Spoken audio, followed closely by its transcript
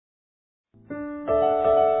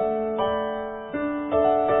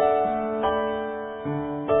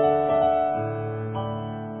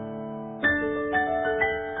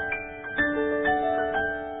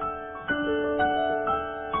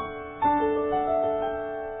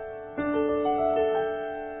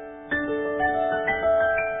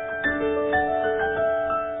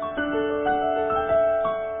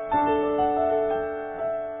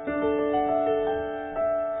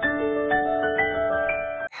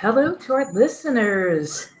Hello to our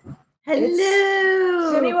listeners.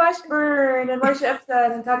 Hello. Jenny Washburn and Marcia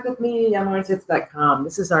Epstein and Talk With Me on LawrenceHits.com.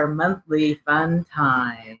 This is our monthly fun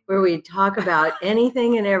time where we talk about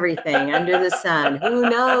anything and everything under the sun. Who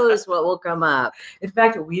knows what will come up? In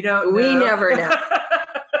fact, we don't know. We never know.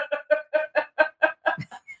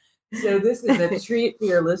 So this is a treat for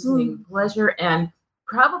your listening pleasure and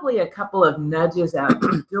probably a couple of nudges out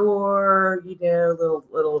the door,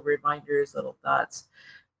 little reminders, little thoughts,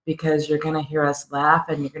 because you're going to hear us laugh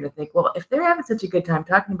and you're going to think, well, if they're having such a good time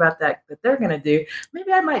talking about that they're going to do,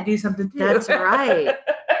 maybe I might do something too. That's right.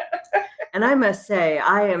 And I must say,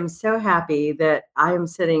 I am so happy that I am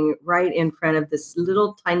sitting right in front of this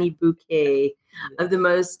little tiny bouquet of the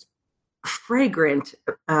most fragrant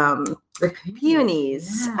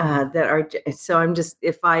peonies that are. So I'm just,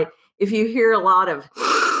 if you hear a lot of,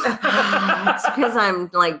 it's because I'm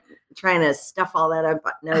like trying to stuff all that up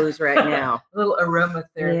my nose right now. A little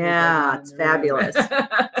aromatherapy. Yeah, it's fabulous.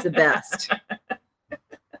 It's the best.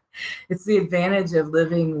 It's the advantage of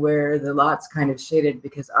living where the lot's kind of shaded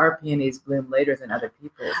because our peonies bloom later than other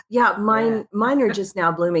people's. Yeah, mine are just now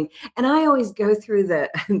blooming. And I always go through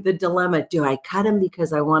the dilemma. Do I cut them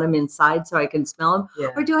because I want them inside so I can smell them?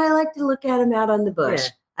 Yeah. Or do I like to look at them out on the bush?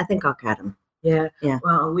 Yeah. I think I'll cut them. Yeah.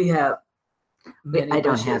 Well, we have many I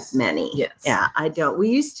don't bushes. have many. Yes. Yeah, I don't.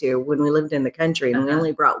 We used to when we lived in the country, and we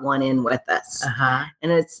only brought one in with us.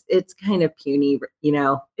 And it's kind of puny,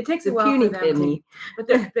 It takes a while puny for them but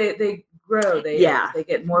they grow. They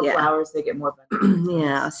get more flowers. They get more bunches.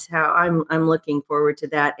 Yeah. So I'm looking forward to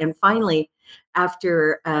that. And finally,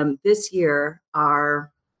 after this year,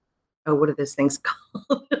 what are those things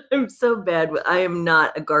called? I'm so bad. I am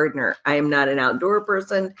not a gardener. I am not an outdoor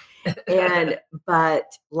person.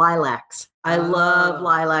 But lilacs. I love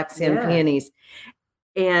lilacs and peonies.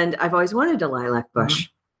 And I've always wanted a lilac bush.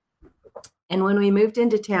 And when we moved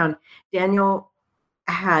into town, Daniel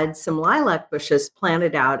had some lilac bushes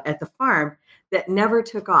planted out at the farm that never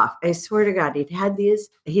took off. I swear to God, he'd had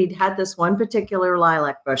this one particular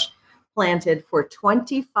lilac bush planted for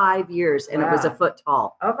 25 years and it was a foot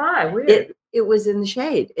tall. Oh my, weird. It was in the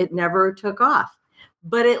shade. It never took off,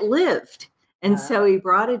 but it lived. And so he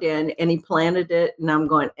brought it in and he planted it and I'm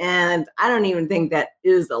going, and I don't even think that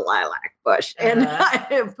is a lilac bush. And I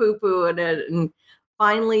am poo-pooing it. And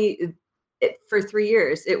finally, for 3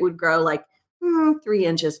 years, it would grow like 3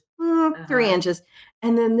 inches, 3 inches.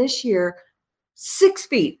 And then this year, 6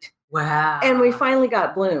 feet. Wow. And we finally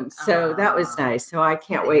got blooms. So that was nice. So I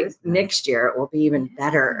can't wait. Nice. Next year, it will be even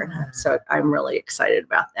better. So I'm really excited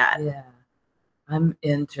about that. Yeah. I'm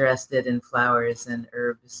interested in flowers and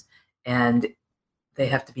herbs, and they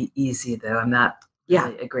have to be easy, though. I'm not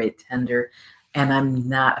really a great tender, and I'm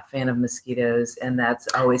not a fan of mosquitoes, and that's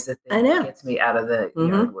always the thing that gets me out of the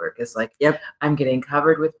yard work. It's like I'm getting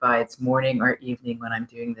covered with bites morning or evening when I'm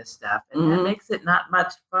doing this stuff, and that makes it not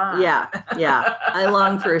much fun. Yeah. I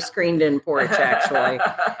long for a screened-in porch, actually,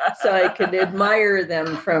 so I could admire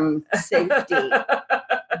them from safety,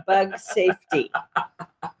 bug safety.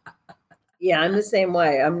 Yeah, I'm the same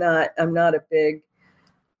way. I'm not a big.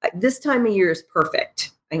 This time of year is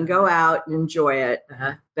perfect. I can go out and enjoy it.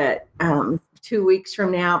 But 2 weeks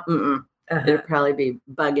from now, it'll probably be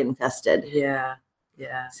bug infested. Yeah.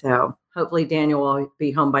 So hopefully Daniel will be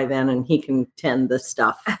home by then and he can tend the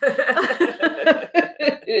stuff.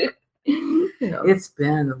 It's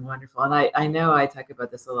been wonderful. And I know I talk about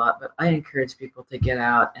this a lot, but I encourage people to get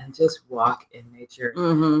out and just walk in nature.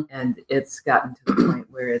 And it's gotten to the point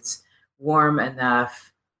where it's warm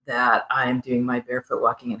enough that I'm doing my barefoot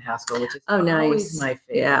walking in Haskell, which is always my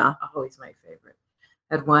favorite. Yeah. Always my favorite.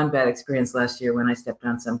 I had one bad experience last year when I stepped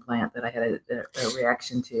on some plant that I had a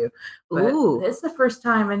reaction to. But it's the first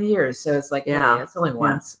time in years. So it's like, it's only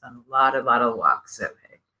once. A lot of walks. So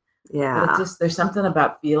yeah. But there's something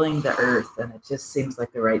about feeling the earth, and it just seems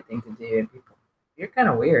like the right thing to do. And you're kind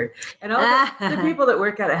of weird. And all the people that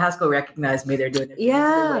work out at Haskell recognize me. They're doing their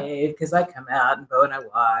wave because I come out and Bo and I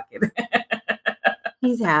walk.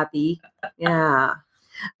 He's happy. Yeah.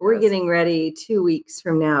 We're getting ready 2 weeks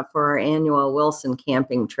from now for our annual Wilson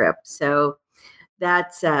camping trip. So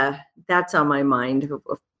that's on my mind.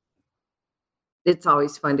 It's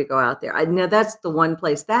always fun to go out there. I know that's the one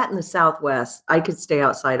place that in the Southwest, I could stay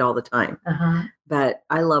outside all the time. But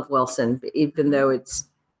I love Wilson, even though it's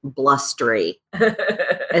blustery.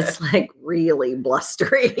 It's like really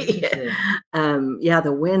blustery.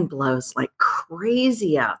 The wind blows like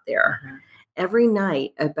crazy out there. Every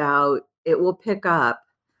night it will pick up.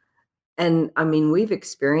 And I mean, we've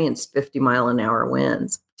experienced 50-mile-an-hour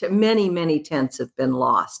winds. Many, many tents have been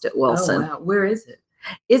lost at Wilson. Oh, wow. Where is it?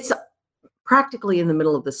 It's practically in the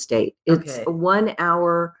middle of the state. It's Okay. 1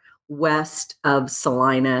 hour west of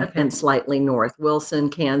Salina Okay. and slightly north, Wilson,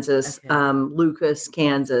 Kansas, Okay. Lucas,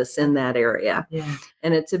 Kansas, in that area. Yeah.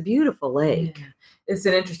 And it's a beautiful lake. Yeah. It's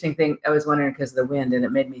an interesting thing. I was wondering because of the wind, and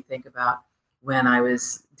it made me think about when I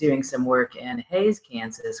was doing some work in Hays,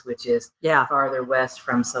 Kansas, which is Yeah. farther west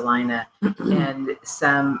from Salina. And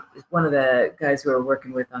one of the guys we were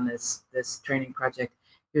working with on this training project,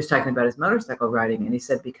 he was talking about his motorcycle riding, and he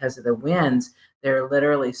said because of the winds, there are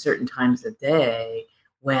literally certain times of day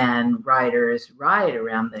when riders ride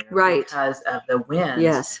around there Right. because of the winds.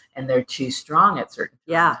 Yes. And they're too strong at certain times.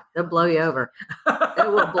 Yeah, they'll blow you over. It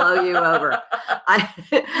will blow you over.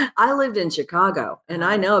 I lived in Chicago, and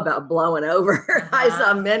I know about blowing over. I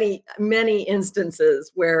saw many, many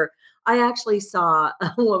instances where I actually saw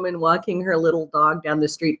a woman walking her little dog down the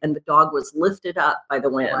street, and the dog was lifted up by the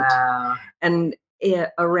wind. Wow. And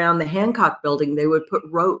around the Hancock building, they would put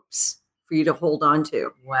ropes for you to hold on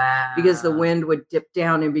to. Wow. Because the wind would dip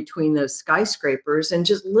down in between those skyscrapers and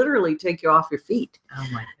just literally take you off your feet. Oh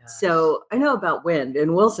my God. So I know about wind,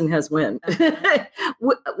 and Wilson has wind.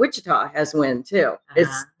 Wichita has wind too.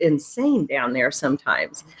 It's insane down there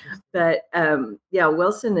sometimes. But yeah,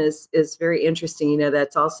 Wilson is very interesting. You know,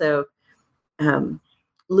 that's also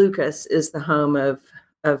Lucas is the home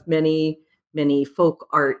of many folk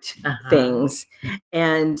art things.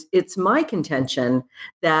 And it's my contention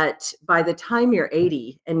that by the time you're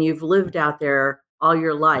 80 and you've lived out there all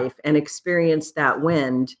your life and experienced that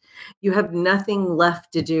wind, you have nothing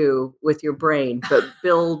left to do with your brain but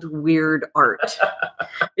build weird art.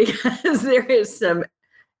 Because there is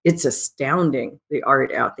it's astounding, the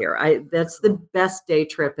art out there. That's the best day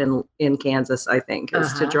trip in Kansas, I think,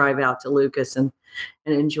 is to drive out to Lucas and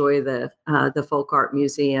enjoy the folk art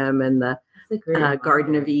museum and the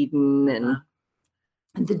Garden of Eden and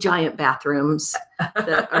the giant bathrooms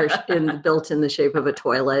that are built in the shape of a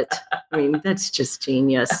toilet. I mean, that's just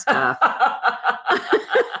genius stuff.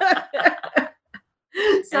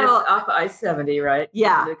 So it's off I-70, right?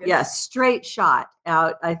 Yeah, yeah, straight shot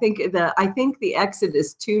out. I think the exit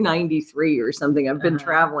is 293 or something. I've been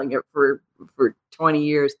traveling it for 20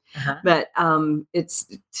 years, but it's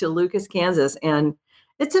to Lucas, Kansas, and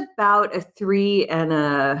it's about a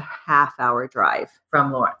 3.5 hour drive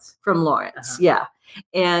from Lawrence. Yeah.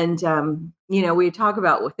 And, you know, we talk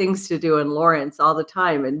about things to do in Lawrence all the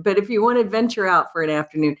time. But if you want to venture out for an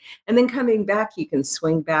afternoon and then coming back, you can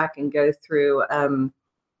swing back and go through,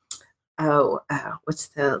 what's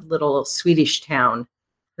the little Swedish town?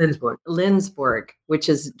 Lindsborg, which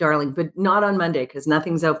is darling, but not on Monday because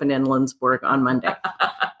nothing's open in Lindsborg on Monday.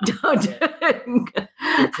 Don't.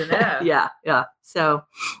 Good to know. Yeah. So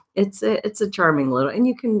it's a charming little, and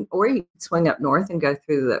you can swing up north and go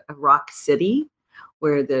through the Rock City,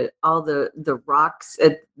 where all the rocks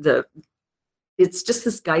it's just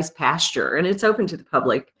this guy's pasture, and it's open to the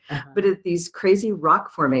public. But it's these crazy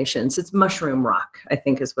rock formations. It's mushroom rock, I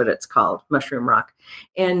think is what it's called, mushroom rock,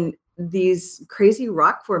 and these crazy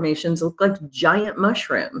rock formations look like giant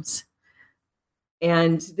mushrooms.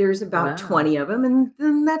 And there's about 20 of them, and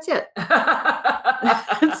then that's it.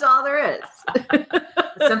 That's all there is.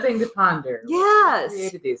 Something to ponder. Yes. Who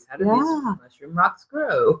created these? How did these mushroom rocks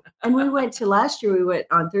grow? And last year we went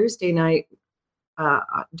on Thursday night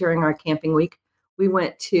during our camping week. We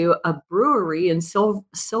went to a brewery in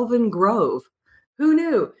Sylvan Grove. Who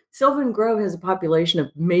knew? Sylvan Grove has a population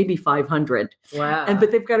of maybe 500. Wow.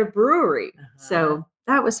 But they've got a brewery. So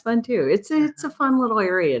that was fun too. It's a fun little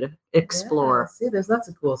area to explore. Yeah, see, there's lots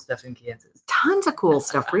of cool stuff in Kansas. Tons of cool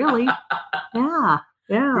stuff, really. Yeah.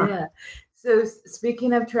 So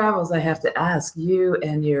speaking of travels, I have to ask, you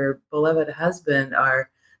and your beloved husband are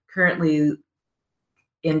currently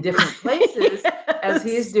in different places as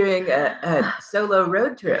he's doing a solo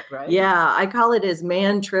road trip, right? Yeah, I call it his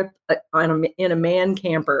man trip in a man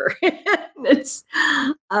camper. It's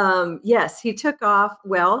yes, he took off.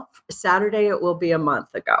 Well, Saturday it will be a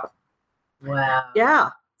month ago. Wow. Yeah.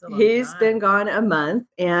 He's been gone a month,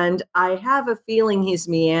 and I have a feeling he's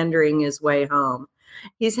meandering his way home.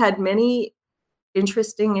 He's had many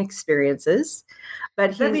interesting experiences,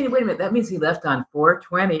 but wait a minute, that means he left on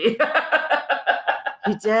 4/20.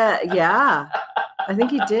 He did, yeah. I think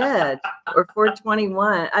he did, or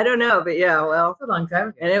 4/21. I don't know, but yeah, well, it's a long time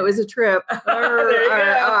ago, and it was a trip.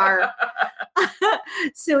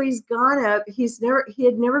 So he's gone up. He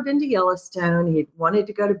had never been to Yellowstone. He wanted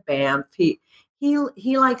to go to Banff. He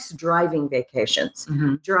likes driving vacations.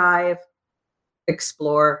 Drive,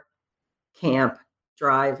 explore, camp.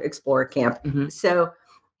 Drive, explore, camp. So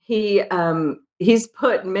he's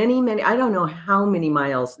put many, I don't know how many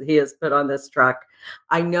miles he has put on this truck.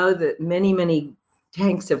 I know that many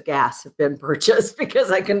tanks of gas have been purchased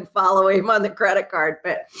because I can follow him on the credit card.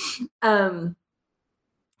 But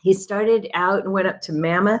he started out and went up to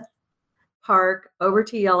Mammoth Park, over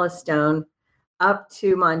to Yellowstone, up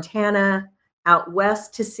to Montana, out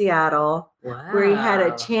west to Seattle, where he had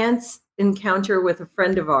a chance encounter with a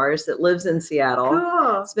friend of ours that lives in Seattle.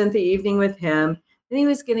 Cool. Spent the evening with him. Then he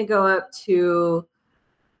was going to go up to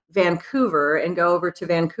Vancouver and go over to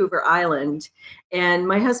Vancouver Island. And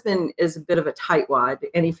my husband is a bit of a tightwad,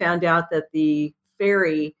 and he found out that the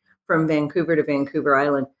ferry from Vancouver to Vancouver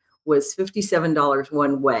Island was $57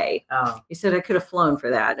 one way. Oh. He said, I could have flown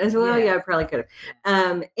for that. And I said, well, yeah, I probably could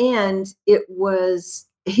have. And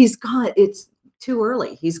he's gone, it's too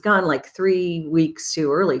early. He's gone like 3 weeks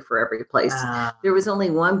too early for every place. There was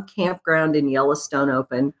only one campground in Yellowstone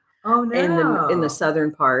open. Oh, no. In the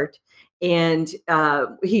southern part. And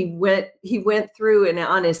he went through, and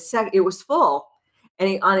on his it was full.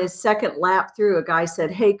 And on his second lap through, a guy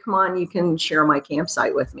said, hey, come on, you can share my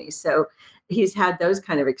campsite with me. So he's had those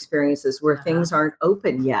kind of experiences where things aren't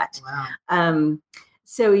open yet. Wow.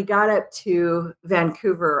 So he got up to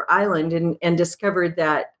Vancouver Island and discovered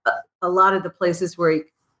that a lot of the places where he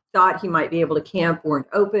thought he might be able to camp weren't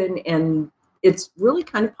open, and it's really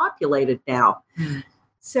kind of populated now. Mm.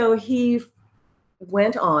 So he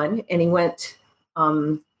went on, and he went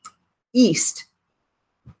east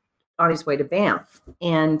on his way to Banff.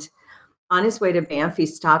 And on his way to Banff, he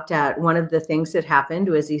stopped at one of the things that happened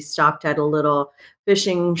was he stopped at a little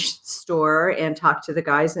fishing store and talked to the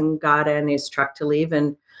guys and got in his truck to leave,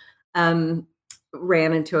 and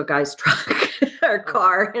ran into a guy's truck or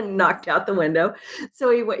car and knocked out the window.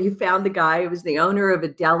 So he found the guy. He was the owner of a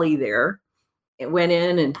deli there. It went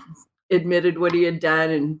in and admitted what he had done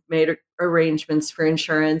and made arrangements for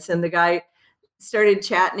insurance. And the guy started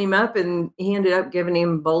chatting him up, and he ended up giving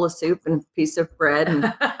him a bowl of soup and a piece of bread.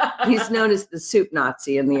 And he's known as the soup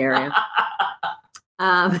Nazi in the area.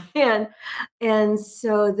 And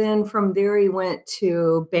so then from there he went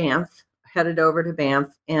to Banff, headed over to Banff,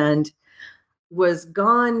 and was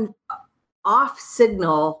gone off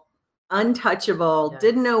signal, untouchable,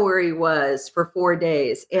 didn't know where he was for 4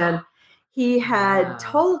 days. And he had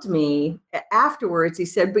told me afterwards, he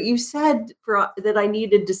said, but you said that I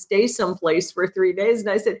needed to stay someplace for 3 days. And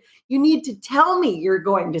I said, you need to tell me you're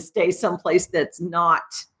going to stay someplace that's not,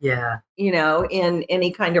 in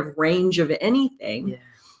any kind of range of anything. Yeah.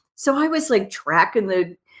 So I was like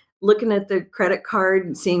looking at the credit card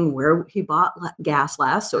and seeing where he bought gas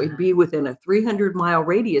last. So he'd be within a 300-mile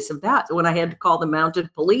radius of that. So when I had to call the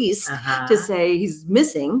mounted police to say he's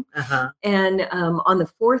missing. And on the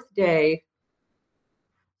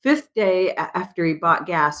fifth day after he bought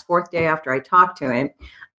gas, fourth day after I talked to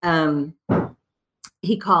him,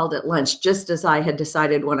 he called at lunch, just as I had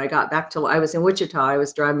decided when I got back I was in Wichita. I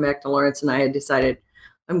was driving back to Lawrence, and I had decided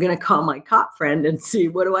I'm going to call my cop friend and see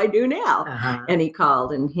what do I do now. And he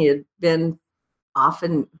called, and he had been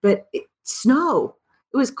but snow.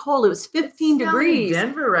 It was cold. It was 15 degrees. In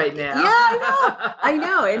Denver right now. Yeah, I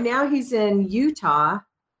know. And now he's in Utah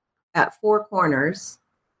at Four Corners.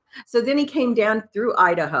 So then he came down through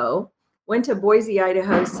Idaho, went to Boise,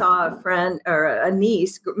 Idaho, saw a friend or a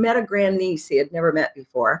niece, met a grandniece he had never met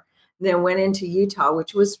before. Then went into Utah,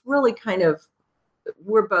 which was really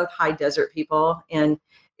we're both high desert people, and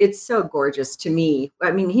it's so gorgeous to me.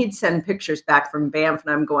 I mean, he'd send pictures back from Banff,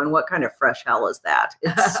 and I'm going, what kind of fresh hell is that?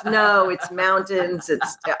 It's snow, it's mountains,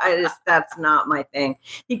 that's not my thing.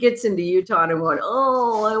 He gets into Utah, and I'm going,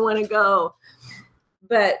 oh, I want to go.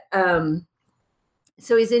 But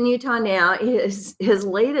so he's in Utah now. His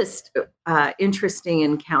latest interesting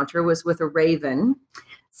encounter was with a raven.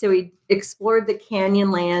 So he explored the canyon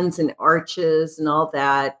lands and arches and all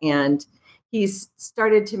that, and he's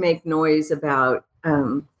started to make noise about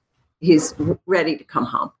he's ready to come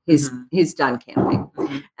home. He's done camping.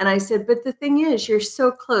 And I said, but the thing is, you're so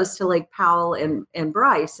close to Lake Powell and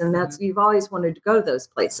Bryce, and you've always wanted to go to those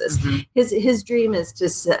places. His dream is to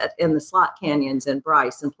sit in the slot canyons in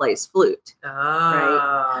Bryce and play his flute.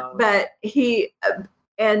 Right? But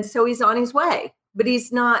and so he's on his way. But he's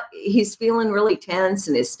feeling really tense,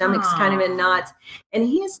 and his stomach's kind of in knots.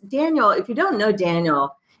 And Daniel, if you don't know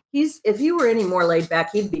Daniel, if he were any more laid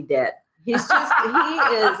back, he'd be dead. He is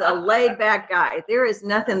a laid back guy. There is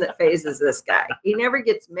nothing that phases this guy. He never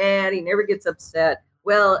gets mad. He never gets upset.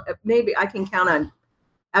 Well, maybe I can count on,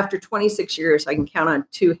 after 26 years, I can count on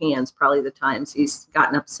two hands, probably the times he's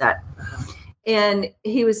gotten upset. And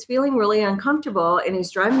he was feeling really uncomfortable, and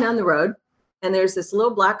he's driving down the road, and there's this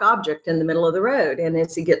little black object in the middle of the road. And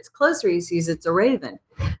as he gets closer, he sees it's a raven,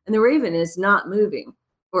 and the raven is not moving,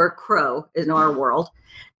 or a crow in our world.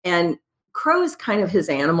 And crow is kind of his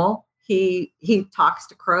animal. he talks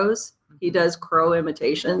to crows. He does crow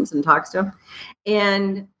imitations and talks to them.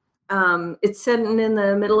 And it's sitting in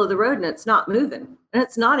the middle of the road and it's not moving. And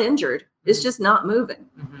it's not injured. It's just not moving.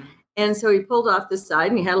 Mm-hmm. And so he pulled off the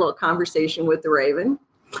side and he had a little conversation with the raven.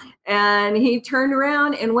 And he turned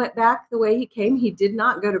around and went back the way he came. He did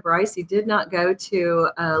not go to Bryce. He did not go to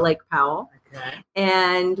Lake Powell. Okay.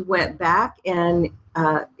 And went back. And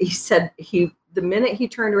he said the minute he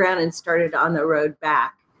turned around and started on the road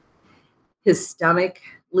back, his stomach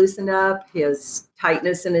loosened up, his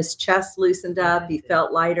tightness in his chest loosened up. He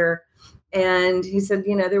felt lighter. And he said,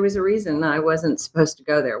 there was a reason I wasn't supposed to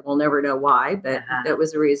go there. We'll never know why, but that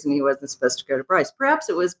was a reason he wasn't supposed to go to Bryce. Perhaps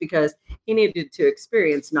it was because he needed to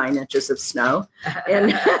experience 9 inches of snow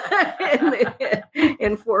in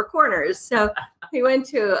Four Corners. So he went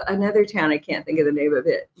to another town. I can't think of the name of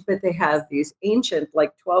it, but they have these ancient,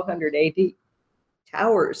 like 1200 AD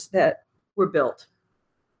towers that were built.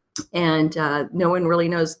 And no one really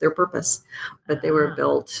knows their purpose, but they were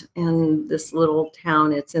built in this little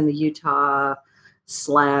town. It's in the Utah /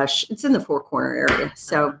 it's in the Four Corner area.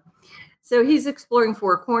 So he's exploring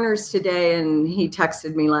Four Corners today. And he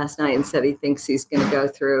texted me last night and said he thinks he's going to go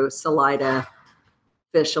through Salida,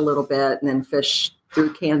 fish a little bit, and then fish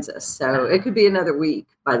through Kansas. So it could be another week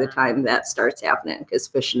by the time that starts happening, because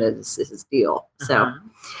fishing is his deal.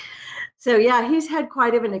 So yeah, he's had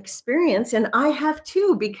quite of an experience, and I have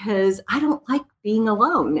too, because I don't like being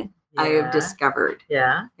alone. Yeah. I have discovered.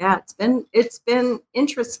 Yeah. Yeah. It's been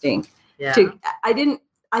interesting. Yeah.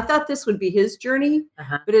 I thought this would be his journey,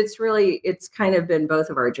 but it's kind of been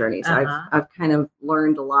both of our journeys. I've kind of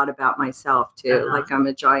learned a lot about myself too. Like I'm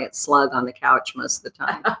a giant slug on the couch most of the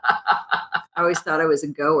time. I always thought I was a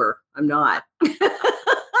goer. I'm not.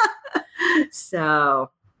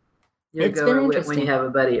 So it's been interesting when you have a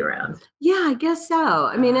buddy around. Yeah, I guess so.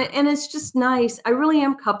 I mean, and it's just nice. I really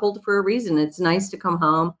am coupled for a reason. It's nice to come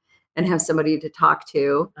home and have somebody to talk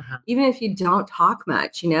to, even if you don't talk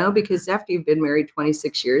much, because after you've been married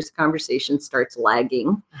 26 years, the conversation starts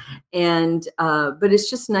lagging. And, but it's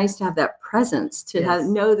just nice to have that presence, to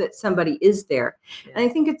know that somebody is there. Yes. And I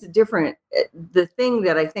think it's different. The thing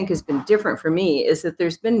that I think has been different for me is that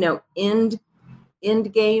there's been no end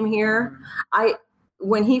game here.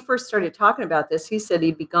 When he first started talking about this, he said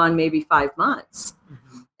he'd be gone maybe 5 months.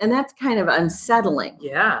 And that's kind of unsettling.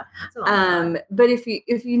 Yeah. But if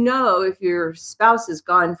your spouse is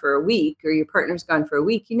gone for a week or your partner's gone for a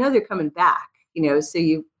week, they're coming back, so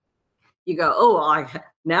you go, oh,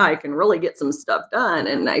 now I can really get some stuff done,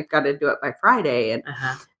 and I've got to do it by Friday. And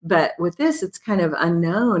but with this, it's kind of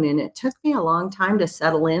unknown, and it took me a long time to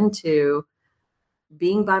settle into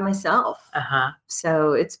being by myself.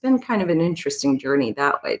 So it's been kind of an interesting journey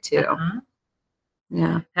that way too.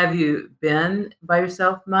 Yeah. Have you been by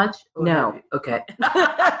yourself much? No. Okay.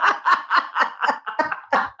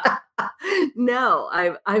 No,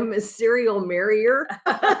 I'm a serial marrier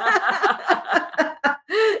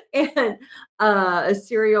and a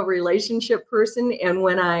serial relationship person. And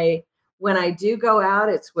when I do go out,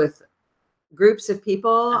 it's with groups of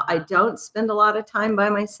people. I don't spend a lot of time by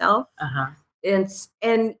myself. And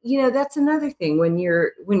that's another thing when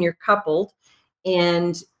you're coupled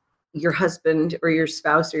and your husband or your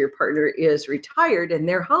spouse or your partner is retired and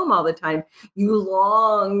they're home all the time, you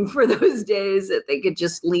long for those days that they could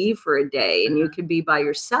just leave for a day and you could be by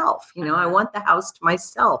yourself. I want the house to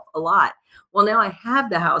myself a lot. Well, now I have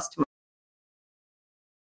the house to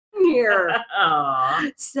myself here.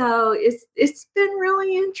 So it's been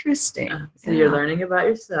really interesting. So you're learning about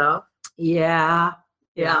yourself. Yeah.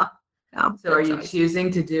 So are you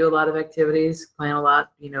choosing to do a lot of activities, plan a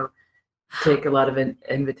lot, take a lot of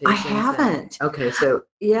invitations? I haven't. Okay, so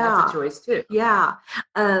that's a choice too. Yeah.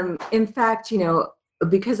 In fact,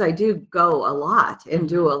 because I do go a lot and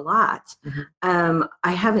do a lot,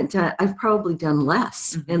 I've probably done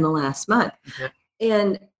less in the last month.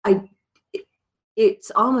 And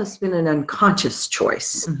it's almost been an unconscious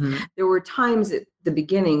choice. There were times at the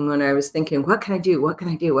beginning when I was thinking, what can I do? What can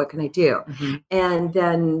I do? What can I do?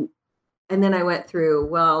 And then I went through,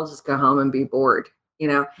 well, I'll just go home and be bored,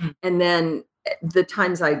 and then the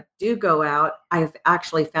times I do go out, I've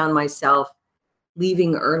actually found myself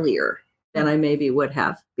leaving earlier than I maybe would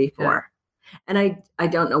have before. And I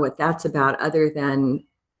don't know what that's about, other than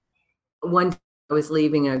one time I was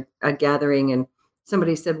leaving a gathering and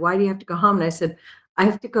somebody said, why do you have to go home? And I said, I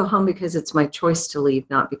have to go home because it's my choice to leave,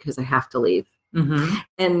 not because I have to leave.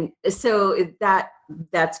 And so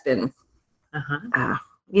that's been,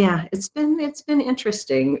 it's been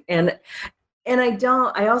interesting. And I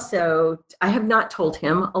have not told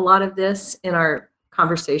him a lot of this in our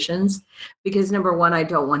conversations, because number one, I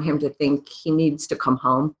don't want him to think he needs to come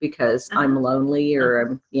home because I'm lonely or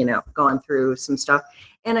I'm, gone through some stuff.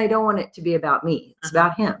 And I don't want it to be about me. It's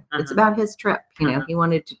about him. It's about his trip. He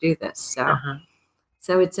wanted to do this.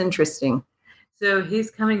 So it's interesting. So he's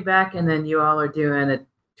coming back and then you all are doing a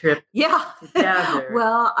trip together.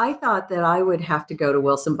 Well, I thought that I would have to go to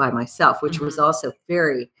Wilson by myself, which was also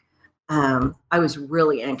very, I was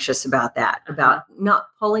really anxious about that, about not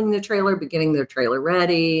pulling the trailer, but getting the trailer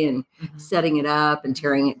ready and setting it up and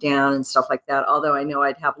tearing it down and stuff like that. Although I know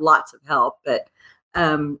I'd have lots of help, but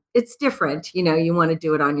it's different. You want to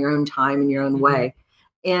do it on your own time and your own way.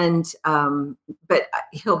 And, but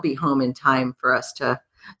he'll be home in time for us to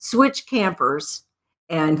switch campers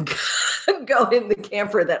and go in the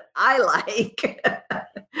camper that I like.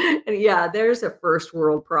 And yeah, there's a first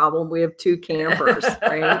world problem. We have 2 campers,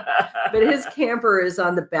 right? But his camper is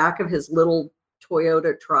on the back of his little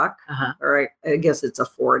Toyota truck, or I guess it's a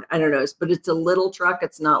Ford. I don't know, but it's a little truck.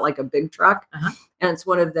 It's not like a big truck. And it's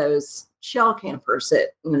one of those shell campers that,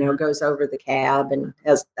 goes over the cab and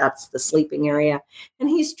that's the sleeping area. And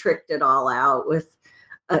he's tricked it all out with,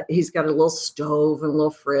 he's got a little stove and a little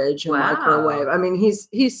fridge and microwave. I mean,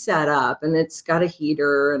 he's set up and it's got a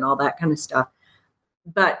heater and all that kind of stuff.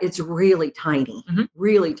 But it's really tiny,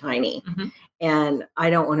 really tiny. And I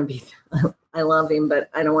don't want to be, I love him, but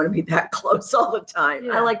I don't want to be that close all the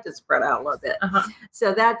time. I like to spread out a little bit.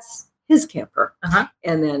 So that's his camper.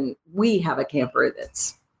 And then we have a camper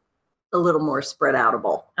that's a little more spread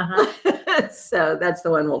outable. So that's the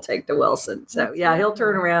one we'll take to Wilson. So yeah, he'll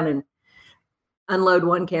turn around and unload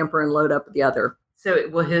one camper and load up the other. So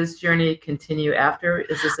will his journey continue after?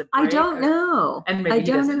 Is this a break? I don't know. And maybe I he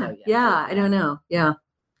don't doesn't know. know yet. Yeah, I don't know. Yeah.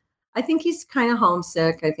 I think he's kind of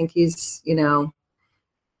homesick. I think he's,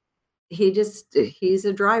 he's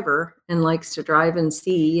a driver and likes to drive and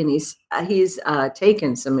see, and he's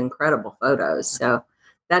taken some incredible photos. So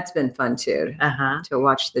that's been fun too, to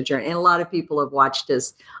watch the journey. And a lot of people have watched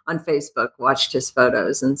his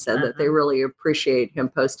photos and said that they really appreciate him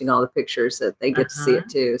posting all the pictures, that they get to see it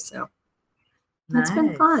too. So it's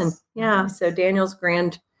been fun. Yeah. So Daniel's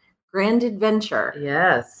grand adventure.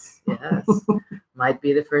 Yes. Might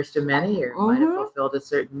be the first of many, or might have fulfilled a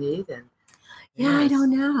certain need. And I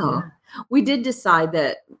don't know. Yeah. We did decide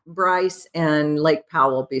that Bryce and Lake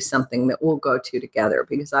Powell will be something that we'll go to together,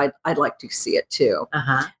 because I'd like to see it too.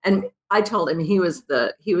 And I told him he was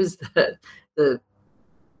the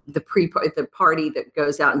party that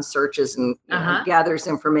goes out and searches and gathers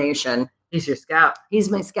information. He's your scout. He's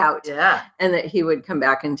my scout. Yeah. And that he would come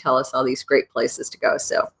back and tell us all these great places to go.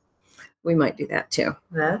 So we might do that too.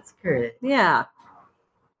 That's great. Yeah.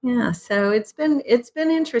 Yeah. So it's been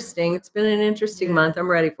interesting. It's been an interesting month. I'm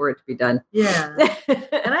ready for it to be done. Yeah.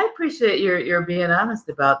 And I appreciate your being honest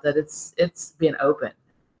about that. It's being open.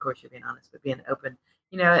 Of course you're being honest, but being open,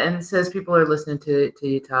 and it says people are listening to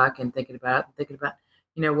you talk and thinking about,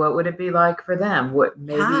 what would it be like for them? What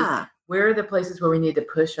maybe where are the places where we need to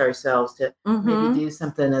push ourselves to maybe do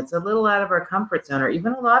something that's a little out of our comfort zone, or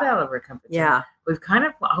even a lot out of our comfort zone? Yeah. We've kind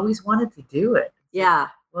of always wanted to do it. Yeah.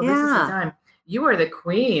 Well, this is the time. You are the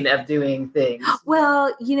queen of doing things.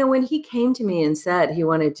 Well, when he came to me and said he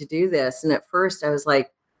wanted to do this, and at first I was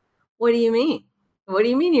like, what do you mean? What do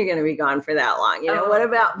you mean you're going to be gone for that long? What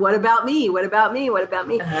about me? What about me? What about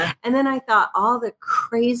me? And then I thought all the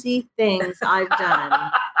crazy things I've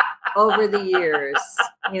done over the years,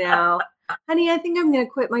 honey, I think I'm going to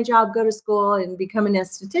quit my job, go to school and become an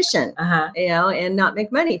esthetician, and not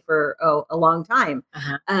make money for a long time.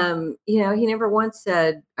 He never once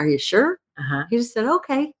said, are you sure? He just said,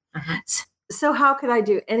 okay. So how could I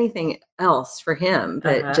do anything else for him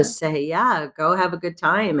but just say, yeah, go have a good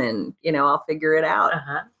time, and, I'll figure it out.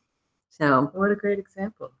 So what a great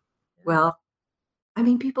example. Well, I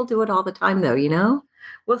mean, people do it all the time though,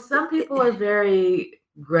 Well, some people are very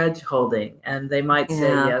grudge holding, and they might say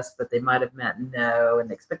yes, but they might have meant no, and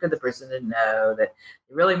they expected the person to know that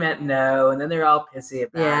they really meant no, and then they're all pissy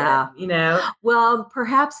about it. Well,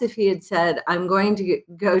 perhaps if he had said, I'm going to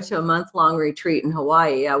go to a month-long retreat in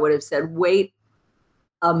Hawaii, I would have said, wait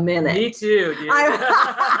a minute. Me too, dude.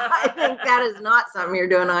 I think that is not something you're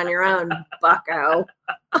doing on your own, bucko.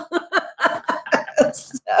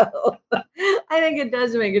 So I think it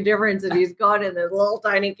does make a difference that he's gone in this little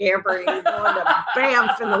tiny camper and he's going to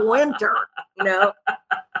Banff in the winter.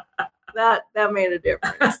 That made a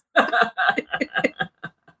difference.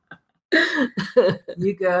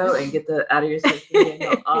 You go and get that out of your system, and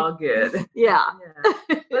you're all good. Yeah.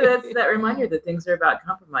 But that's that reminder that things are about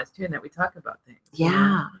compromise too, and that we talk about things.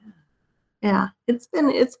 Yeah. It's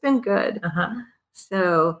been good.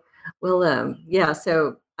 So, well,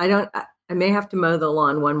 so I may have to mow the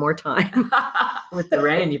lawn one more time. With the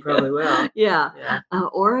rain, you probably will. Yeah. Yeah.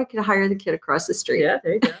 Or I could hire the kid across the street. Yeah,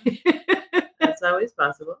 there you go. That's always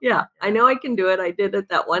possible. Yeah, I know I can do it. I did it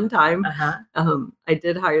that one time. Uh-huh. I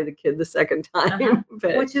did hire the kid the second time,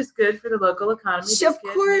 but Which is good for the local economy. of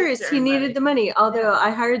course he needed the money. Although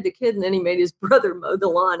I hired the kid and then he made his brother mow the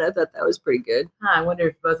lawn. I thought that was pretty good. I wonder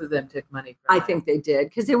if both of them took money from I think they did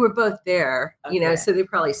because they were both there, so they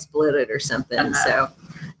probably split it or something. So,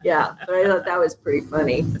 yeah, but I thought that was pretty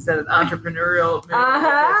funny. Is that an entrepreneurial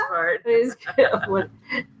part?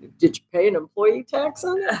 Did you pay an employee tax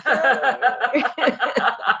on it?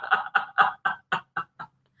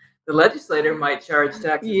 The legislator might charge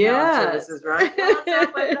taxes on services, right?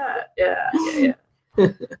 Stuff like that. Yeah.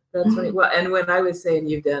 That's funny. Well, and when I was saying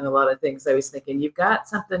you've done a lot of things, I was thinking you've got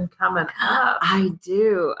something coming up. I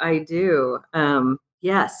do.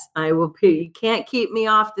 Yes, I will be. You can't keep me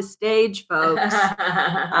off the stage, folks.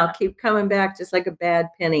 I'll keep coming back just like a bad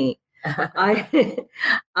penny.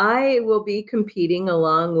 I will be competing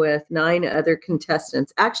along with 9 other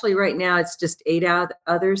contestants. Actually, right now it's just 8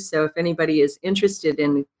 others. So if anybody is interested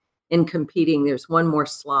in competing, there's one more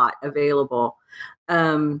slot available.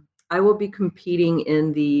 I will be competing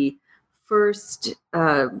in the first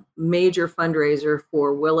major fundraiser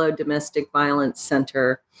for Willow Domestic Violence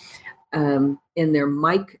Center in their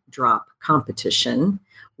mic drop competition,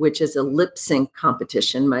 which is a lip sync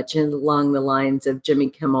competition, much along the lines of Jimmy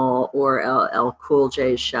Kimmel or LL Cool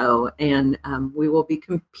J's show. And we will be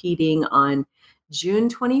competing on June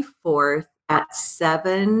 24th at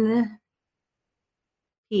 7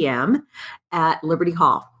 p.m. at Liberty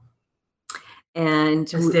Hall. And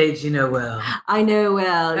a stage you know well. I know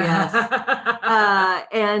well, yes.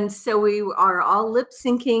 And so we are all lip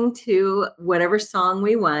syncing to whatever song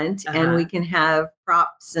we want, and we can have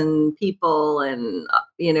props and people and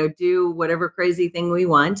do whatever crazy thing we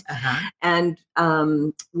want. And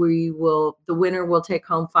the winner will take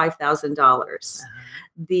home $5,000.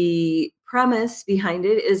 The premise behind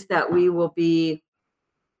it is that we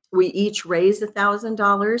each raise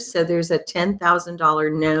 $1,000. So there's a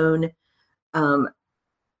 $10,000 known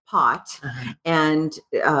pot, and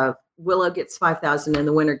Willow gets 5,000 and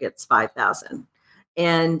the winner gets 5,000.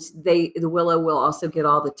 And the Willow will also get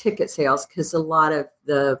all the ticket sales because a lot of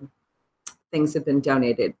the things have been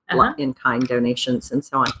donated, in kind donations and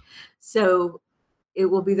so on. So it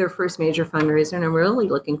will be their first major fundraiser, and I'm really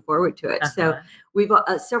looking forward to it. So we've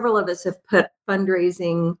several of us have put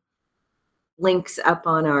fundraising links up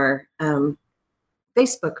on our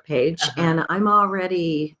Facebook page, and I'm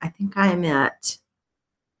already, I think I'm at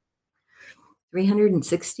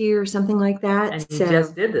 360 or something like that. And you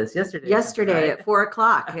just did this yesterday. Yesterday at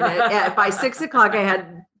 4:00. By 6:00, I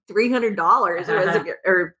had $300.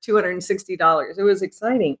 Or $260. It was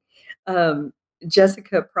exciting.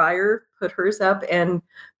 Jessica Pryor put hers up and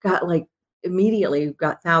got immediately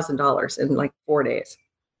got $1,000 in 4 days.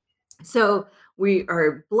 So we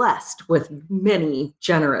are blessed with many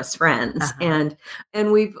generous friends, and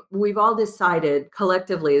we've all decided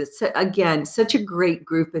collectively. It's, again, such a great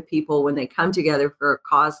group of people when they come together for a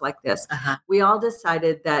cause like this. We all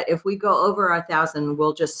decided that if we go over 1,000,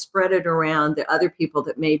 we'll just spread it around the other people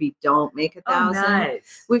that maybe don't make 1,000.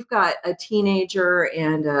 Nice. We've got a teenager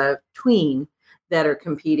and a tween that are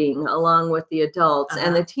competing along with the adults,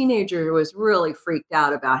 and the teenager was really freaked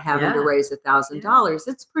out about having to raise $1,000.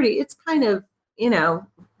 It's kind of,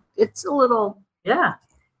 it's a little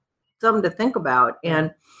something to think about.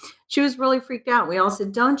 And she was really freaked out. We all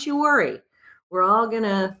said, don't you worry. We're all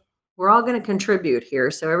gonna contribute here.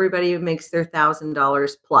 So everybody makes their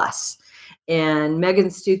 $1,000 plus. And Megan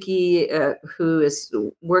Stuckey, who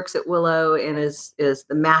works at Willow and is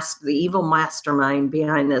the evil mastermind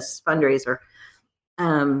behind this fundraiser,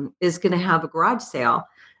 is going to have a garage sale.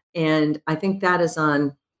 And I think that is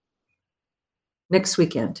on next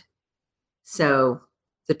weekend. So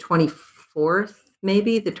the 24th,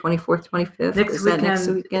 maybe the 24th, 25th. Next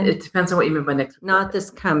weekend? It depends on what you mean by next weekend. Not this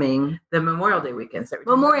coming. The Memorial Day weekend.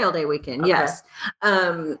 Memorial Day weekend, yes.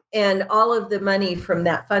 And all of the money from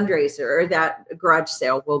that fundraiser or that garage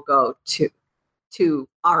sale will go to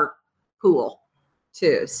our pool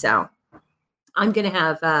too. So I'm going to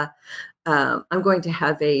have I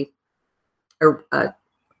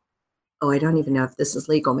don't even know if this is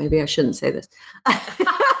legal. Maybe I shouldn't say this.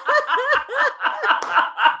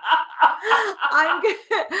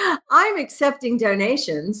 I'm accepting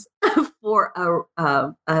donations for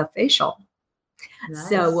a facial. Nice.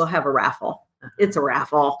 So we'll have a raffle. It's a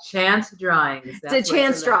raffle. Chance drawing. It's a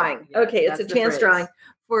chance drawing. Yeah, okay, it's a chance drawing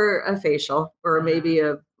for a facial or maybe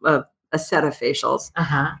a set of facials.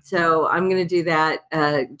 So I'm going to do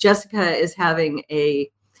that. Jessica is having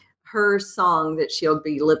her song that she'll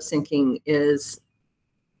be lip syncing is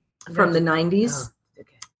from the 90s. Oh, okay.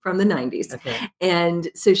 From the 90s. Okay. And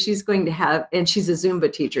so she's going to have, and she's a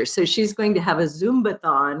Zumba teacher. So she's going to have a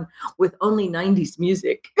Zumbathon with only 90s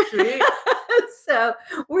music. Sweet. So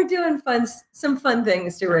we're doing some fun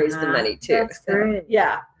things to raise the money too. That's great.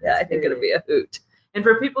 Yeah. That's I think great. it'll be a hoot. And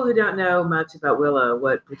for people who don't know much about Willow,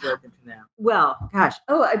 what would you like them to know? Well, gosh.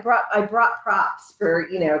 Oh, I brought props for,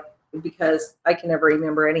 because I can never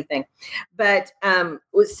remember anything. But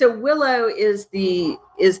so Willow is the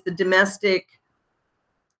domestic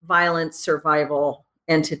violence survival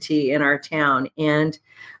entity in our town, and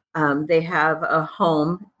they have a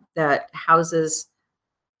home that houses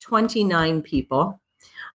 29 people.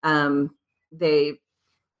 They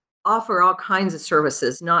offer all kinds of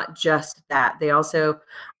services, not just that. They also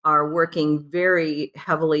are working very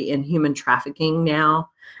heavily in human trafficking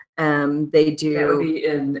now. They do. That would be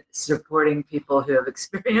in supporting people who have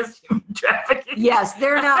experienced human trafficking. Yes,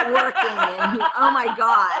 they're not working in. Oh my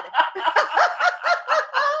God.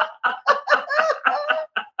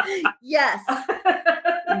 Yes.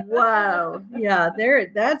 Whoa. Yeah,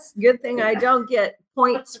 that's a good thing I don't get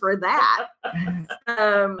points for that.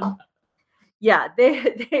 Yeah,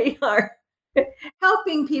 they are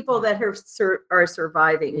helping people that are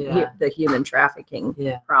surviving the human trafficking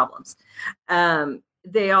problems.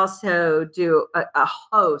 They also do a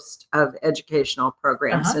host of educational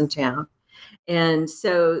programs in town. And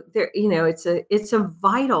so there, it's a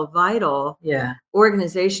vital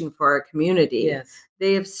organization for our community. Yes.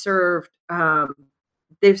 They have served,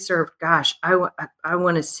 gosh, I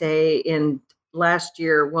want to say in last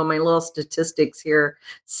year, well, my little statistics here,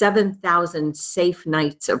 7,000 safe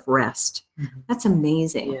nights of rest. Mm-hmm. That's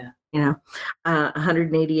amazing. Yeah.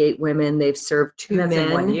 188 women. They've served 2 men.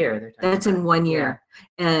 In 1 year. That's in 1 year.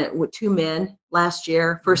 And with 2 men last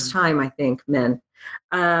year, first time, I think, men.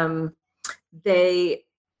 They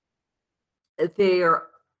are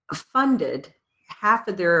funded, half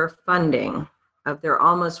of their funding of their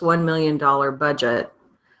almost $1 million budget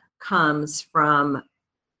comes from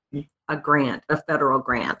a federal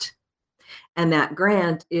grant. And that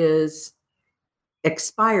grant is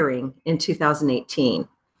expiring in 2018.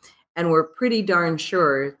 And we're pretty darn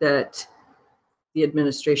sure that the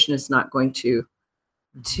administration is not going to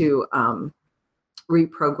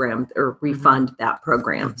reprogram or refund that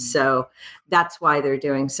program. Mm-hmm. So that's why they're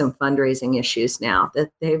doing some fundraising issues now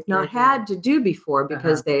that they've not had to do before,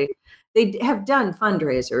 because they have done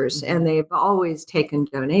fundraisers and they've always taken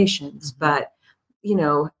donations. But,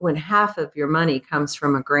 when half of your money comes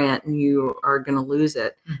from a grant and you are going to lose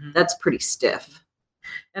it, that's pretty stiff.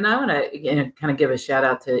 And I want to kind of give a shout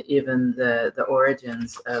out to even the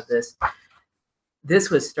origins of this.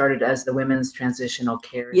 This was started as the Women's Transitional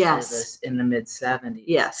Care Service in the mid-'70s.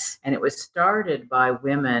 Yes. And it was started by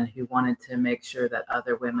women who wanted to make sure that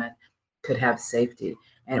other women could have safety.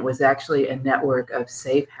 And it was actually a network of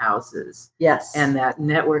safe houses. Yes. And that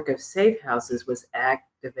network of safe houses was accessed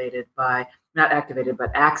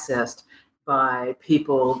by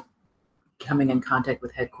people coming in contact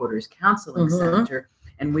with Headquarters Counseling Center.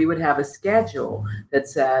 And we would have a schedule that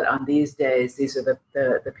said, on these days, these are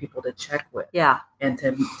the people to check with. Yeah. And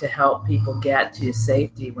to help people get to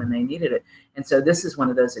safety when they needed it. And so this is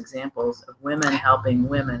one of those examples of women helping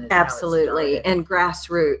women. Absolutely. And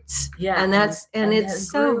grassroots. Yeah. And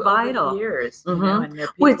it's so vital. Over years, and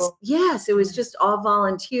it was just all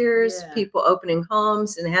volunteers, people opening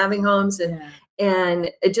homes and having homes.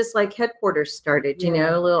 And it just like Headquarters started,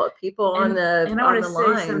 little people on the lines. And I want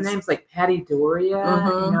to say some names like Patty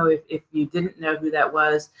Doria. If you didn't know who that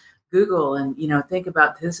was, Google and, think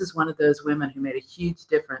about, this is one of those women who made a huge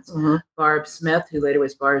difference. Barb Smith, who later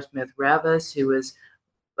was Barb Smith Revis, who was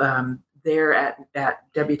there at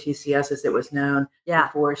WTCS as it was known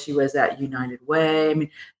before she was at United Way. I mean,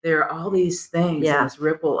 there are all these things and this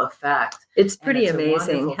ripple effect. It's pretty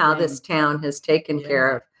amazing how this town has taken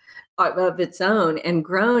care of its own and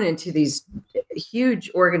grown into these huge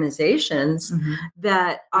organizations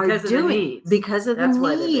that are doing because of the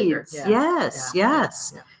needs. Yes.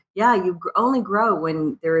 Yeah, you only grow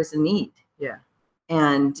when there is a need. Yeah.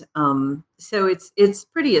 And so it's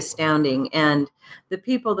pretty astounding. And the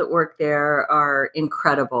people that work there are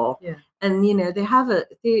incredible. Yeah. And,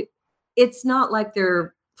 it's not like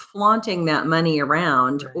they're flaunting that money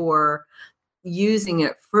around or using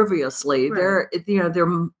it frivolously. Right.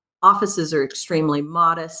 Their offices are extremely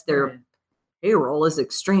modest. Their payroll is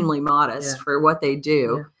extremely modest for what they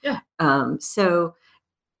do. So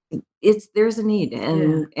there's a need,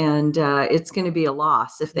 and it's going to be a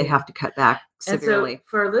loss if they have to cut back severely. And so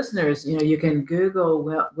for our listeners, you can Google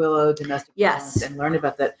Willow domestic violence and learn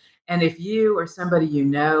about that. And if you or somebody you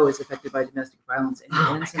know is affected by domestic violence and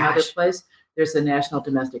you're in some other place, there's the National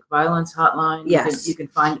Domestic Violence Hotline. Yes. You can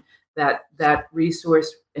find that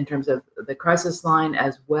resource in terms of the crisis line,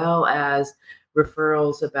 as well as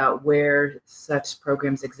referrals about where such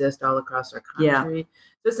programs exist all across our country. Yeah.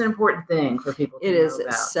 It's an important thing for people to know about. It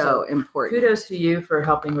is so important. Kudos to you for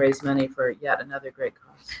helping raise money for yet another great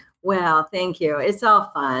cause. Well, thank you. It's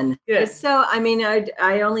all fun. Good. It's so,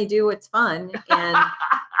 I only do what's fun. And,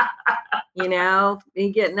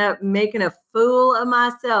 me getting up, making a fool of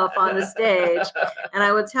myself on the stage. And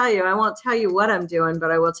I will tell you, I won't tell you what I'm doing,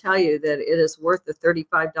 but I will tell you that it is worth the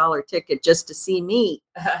 $35 ticket just to see me.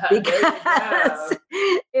 Because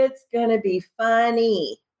it's going to be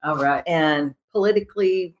funny. All right. And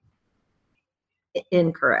politically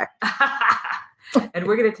incorrect. And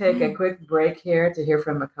we're going to take a quick break here to hear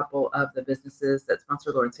from a couple of the businesses that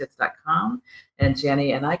sponsor LawrenceHits.com. And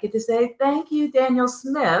Jenny and I get to say thank you, Daniel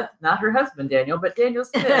Smith, not her husband, Daniel, but Daniel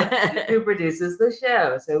Smith, who produces the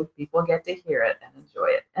show. So people get to hear it and enjoy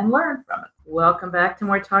it and learn from it. Welcome back to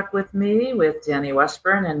More Talk with Me, with Jenny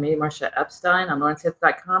Washburn and me, Marcia Epstein, on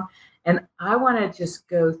LawrenceHits.com. And I want to just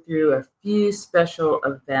go through a few special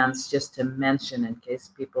events just to mention in case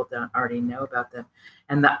people don't already know about them.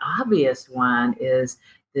 And the obvious one is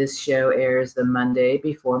this show airs the Monday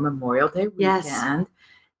before Memorial Day weekend,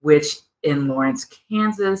 which in Lawrence,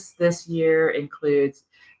 Kansas this year includes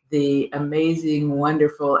the amazing,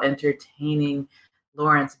 wonderful, entertaining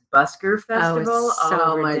Lawrence Busker Festival. Oh,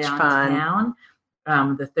 so much downtown.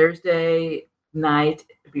 Fun. The Thursday night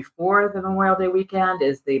before the Memorial Day weekend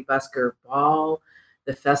is the Busker Ball.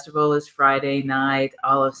 The festival is Friday night,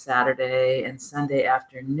 all of Saturday and Sunday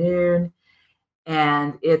afternoon.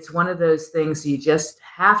 And it's one of those things you just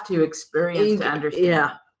have to experience to understand.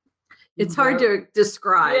 Yeah. It's hard to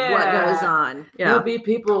describe what goes on. Yeah. There'll be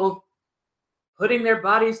people putting their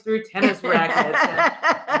bodies through tennis rackets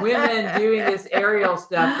and women doing this aerial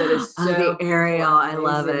stuff that is so the aerial, I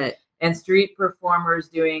love it. And street performers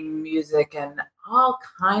doing music and all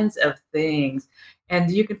kinds of things. And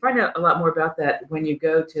you can find out a lot more about that when you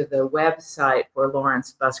go to the website for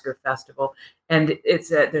Lawrence Busker Festival. And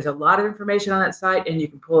there's a lot of information on that site, and you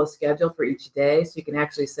can pull a schedule for each day. So you can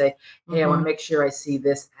actually say, hey, I want to make sure I see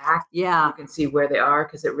this act. Yeah. You can see where they are,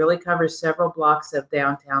 because it really covers several blocks of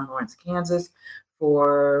downtown Lawrence, Kansas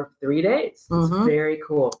for 3 days. It's very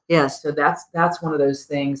cool. Yes. So that's one of those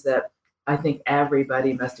things that I think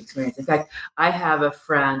everybody must experience. In fact, I have a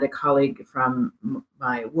friend, a colleague from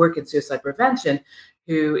my work in suicide prevention,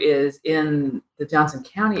 who is in the Johnson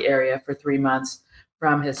County area for 3 months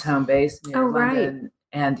from his home base near London. Right.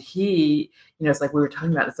 And he, it's like we were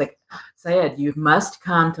talking about, it's like, Syed, you must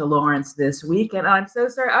come to Lawrence this weekend. I'm so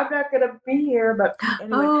sorry, I'm not going to be here, but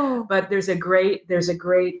anyway, but there's a great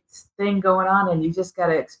thing going on, and you just got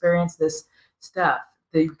to experience this stuff.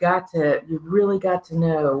 You really got to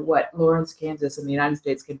know what Lawrence, Kansas, and the United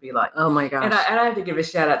States can be like. Oh my gosh! And I have to give a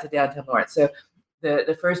shout out to downtown Lawrence. So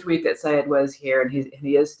the first week that Syed was here, and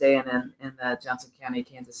he is staying in the Johnson County,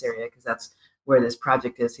 Kansas area, because that's where this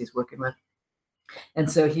project is he's working with.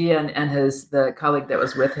 And so he and the colleague that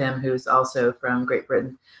was with him, who's also from Great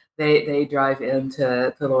Britain, they drive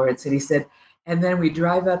into Lawrence, and he said, and then we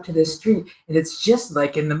drive up to this street, and it's just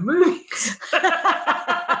like in the movies.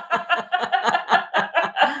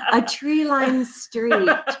 A tree-lined street,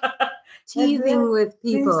 teeming with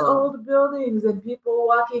people. These old buildings and people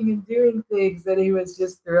walking and doing things that he was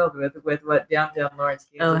just thrilled with what downtown Lawrence,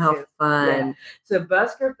 Kansas is. Oh, how fun. fun. Yeah. So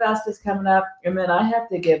Busker Fest is coming up. And then I have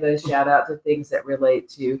to give a shout out to things that relate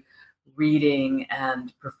to reading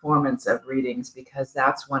and performance of readings, because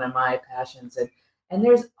that's one of my passions. And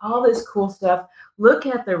there's all this cool stuff. Look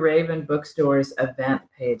at the Raven Bookstore's event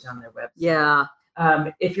page on their website. Yeah.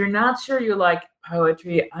 If you're not sure you like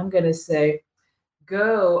poetry, I'm going to say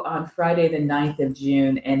go on Friday the 9th of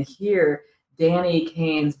June and hear Danny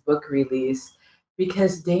Kane's book release,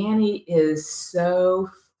 because Danny is so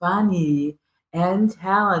funny and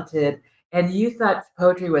talented. And you thought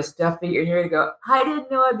poetry was stuffy, and you're going to go, I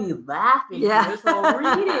didn't know I'd be laughing this whole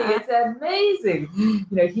reading. It's amazing.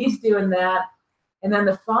 He's doing that. And then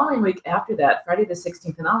the following week after that, Friday the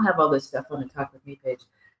 16th, and I'll have all this stuff on the Talk With Me page,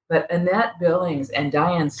 but Annette Billings and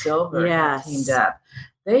Diane Silver have teamed up.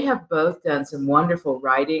 They have both done some wonderful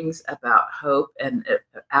writings about hope and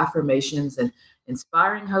affirmations and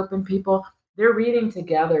inspiring hope in people. They're reading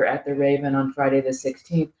together at the Raven on Friday the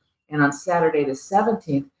 16th. And on Saturday the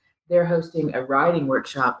 17th, they're hosting a writing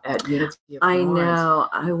workshop at Unity of I Florence. know.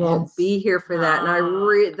 I won't be here for that.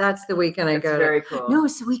 And that's the weekend I go to. Very cool. No,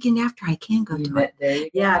 it's the weekend after I can go to it. There you go.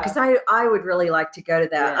 Yeah, because I would really like to go to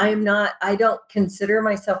that. Yeah. I don't consider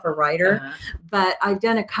myself a writer, but I've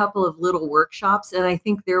done a couple of little workshops, and I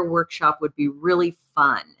think their workshop would be really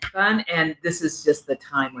fun. And this is just the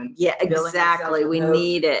time when exactly. We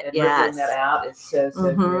need it. And ripping that out is so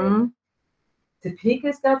great.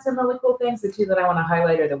 Topeka's got some really cool things. The two that I want to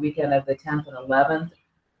highlight are the weekend of the 10th and 11th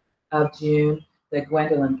of June, the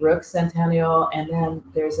Gwendolyn Brooks Centennial, and then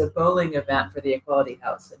there's a bowling event for the Equality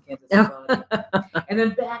House in Kansas Equality. And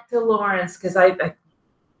then back to Lawrence, because I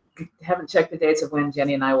haven't checked the dates of when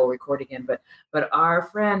Jenny and I will record again, but our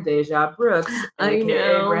friend Deja Brooks,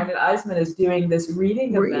 aka Brandon Eisman, is doing this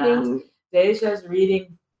reading event. Deja's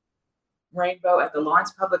reading Rainbow at the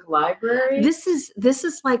Lawrence Public Library. This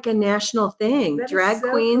is like a national thing. Drag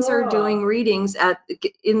queens are doing readings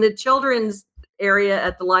in the children's area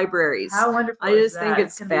at the libraries. How wonderful! I just think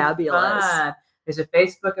it's fabulous. There's a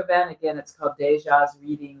Facebook event. Again, it's called Deja's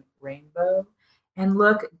Reading Rainbow. And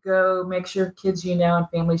go make sure kids and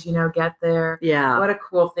families get there. Yeah. What a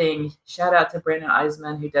cool thing. Shout out to Brandon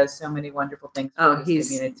Eisman, who does so many wonderful things for his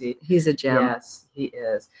community. He's a gem. Yes, he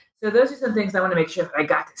is. So those are some things I want to make sure that I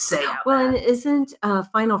got to say out loud. And isn't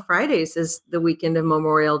Final Fridays is the weekend of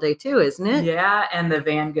Memorial Day too, isn't it? Yeah, and the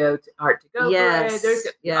Van Gogh Art to Go parade. There's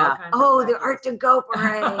the Art to Go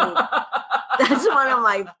parade. That's one of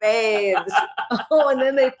my faves. And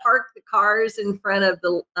then they park the cars in front of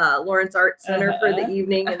the Lawrence Art Center for the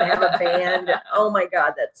evening, and they have a band. Oh my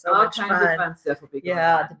God, that's so much fun. All kinds of fun stuff will be going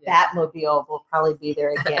on. The Batmobile will probably be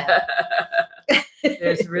there again.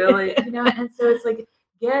 There's really, and so it's like,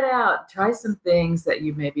 get out, try some things that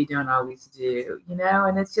you maybe don't always do,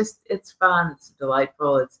 and it's fun, it's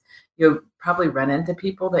delightful. You'll probably run into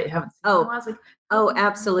people that you haven't seen in a while. It's like,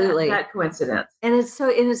 absolutely. That coincidence. And it's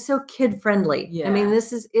so kid friendly. Yeah. I mean,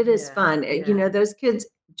 it is fun. Yeah. Those kids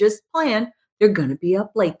just plan, they're going to be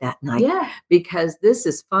up late that night. Yeah. Because this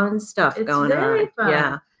is fun stuff going on. It's very fun.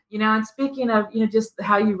 Yeah. And speaking of, just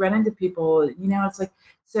how you run into people, it's like,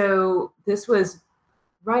 so this was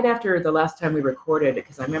right after the last time we recorded it,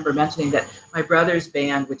 because I remember mentioning that my brother's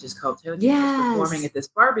band, which is called Tony, was performing at this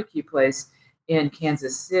barbecue place in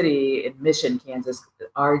Kansas City, in Mission, Kansas,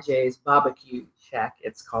 RJ's Barbecue Shack,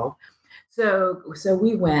 it's called. So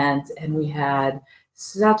we went and we had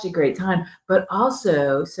such a great time. But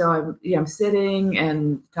also, so I'm sitting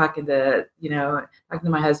and talking to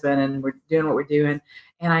my husband, and we're doing what we're doing,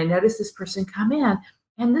 and I noticed this person come in.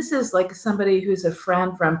 And this is like somebody who's a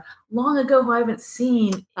friend from long ago who I haven't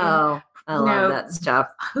seen. I love that stuff.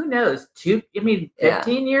 Who knows?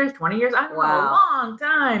 15 years, 20 years? I don't know, a long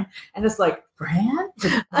time. And it's like, Fran?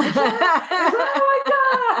 Oh my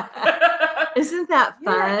God. Isn't that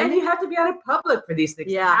fun? Yeah, and you have to be out of public for these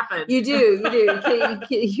things to happen. You do.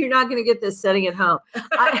 You're not going to get this sitting at home.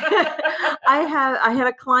 I had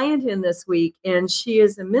a client in this week, and she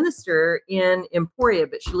is a minister in Emporia,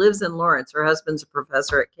 but she lives in Lawrence. Her husband's a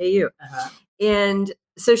professor at KU. And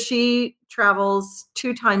so she travels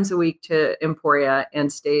 2 times a week to Emporia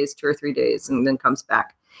and stays 2 or 3 days and then comes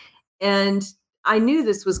back. And I knew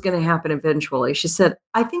this was going to happen eventually. She said,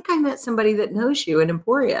 I think I met somebody that knows you in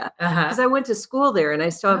Emporia, because I went to school there, and I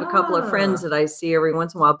still have a couple of friends that I see every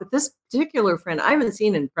once in a while. But this particular friend I haven't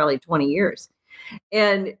seen in probably 20 years.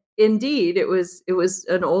 And indeed, it was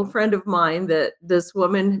an old friend of mine that this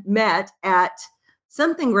woman met at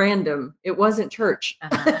something random. It wasn't church.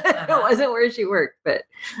 It wasn't where she worked. But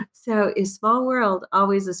so a small world,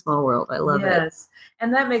 always a small world. I love it. Yes.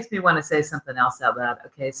 And that makes me want to say something else out loud.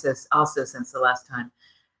 Okay. So also, since the last time,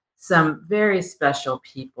 some very special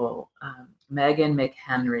people, Megan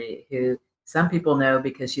McHenry, who some people know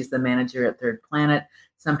because she's the manager at Third Planet.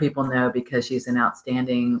 Some people know because she's an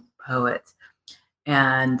outstanding poet.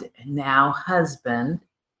 And now husband,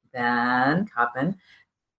 Ben Coppin,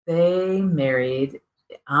 they married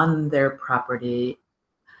on their property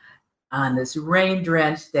on this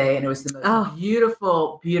rain-drenched day, and it was the most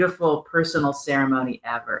beautiful, beautiful personal ceremony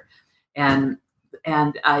ever. And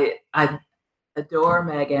I adore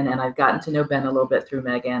Megan, and I've gotten to know Ben a little bit through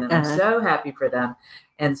Megan, and I'm so happy for them.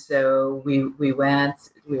 And so we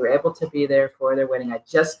were able to be there for their wedding.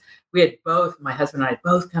 My husband and I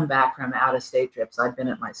both come back from out-of-state trips. I'd been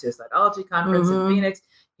at my suicidology conference in Phoenix.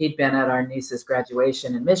 He'd been at our niece's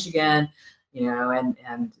graduation in Michigan,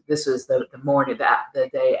 and this was the morning, the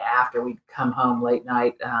day after we'd come home late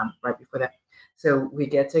night, right before that. So we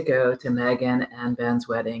get to go to Megan and Ben's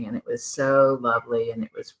wedding, and it was so lovely, and it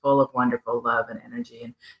was full of wonderful love and energy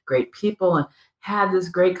and great people, and had this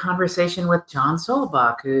great conversation with John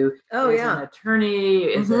Solbach, who is an attorney,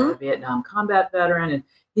 is a Vietnam combat veteran, and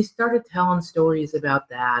he started telling stories about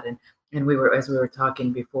that, and we were, as we were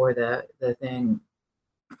talking before the thing,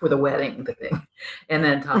 for the wedding, and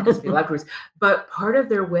then talking to people afterwards. But part of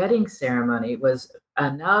their wedding ceremony was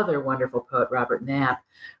another wonderful poet, Robert Knapp,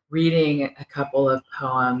 reading a couple of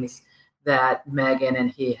poems that Megan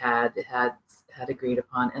and he had agreed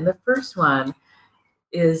upon. And the first one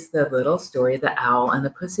is the little story, The Owl and the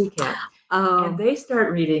Pussycat. Oh. And they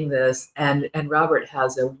start reading this, and Robert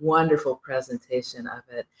has a wonderful presentation of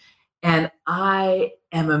it. And I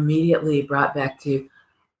am immediately brought back to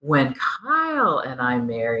when Kyle and I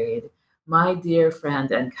married, my dear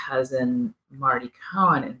friend and cousin Marty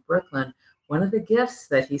Cohen in Brooklyn, one of the gifts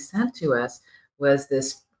that he sent to us was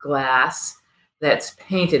this glass that's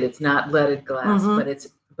painted. It's not leaded glass, but it's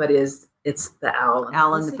the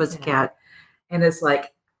owl and the pussycat. And it's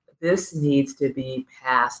like, this needs to be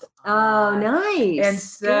passed on. Oh, nice. And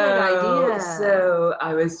so, good idea. So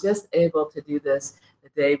I was just able to do this the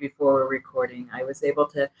day before we're recording. I was able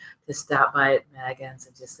to stop by at Megan's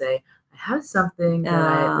and just say, I have something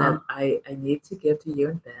that I need to give to you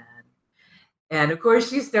and Ben. And of course,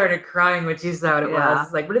 she started crying when she saw what it was.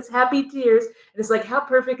 It's like, but it's happy tears. And it's like, how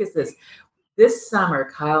perfect is this? This summer,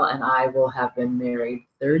 Kyle and I will have been married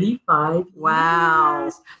 35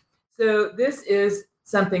 years. So this is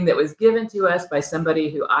something that was given to us by somebody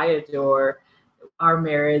who I adore. Our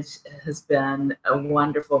marriage has been a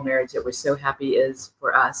wonderful marriage that we're so happy is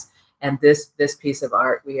for us. And this piece of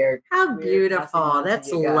art, how beautiful.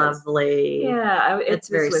 That's lovely. Yeah, it's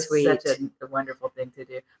very sweet. Such a wonderful thing to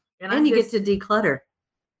do. And you get to declutter.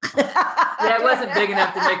 Yeah, it wasn't big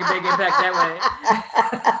enough to make a big impact that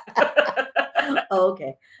way.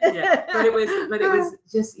 Okay. Yeah, but it was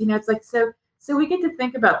just, it's like, so we get to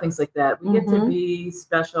think about things like that. We get to be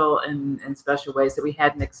special in special ways that we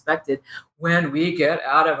hadn't expected when we get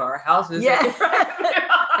out of our houses. Yeah.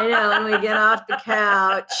 I know, when we get off the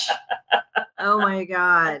couch. Oh my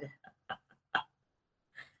God.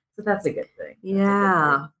 So that's a good thing.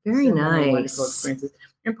 Yeah, very nice. Wonderful experiences.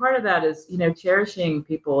 And part of that is, cherishing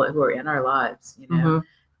people who are in our lives,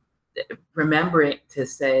 remembering to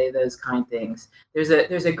say those kind things. There's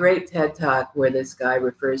a great TED Talk where this guy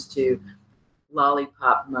refers to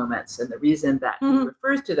lollipop moments, and the reason that he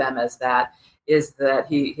refers to them as that is that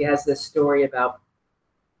he has this story about,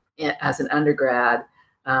 as an undergrad,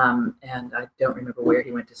 and I don't remember where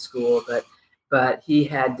he went to school, but he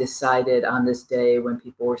had decided on this day when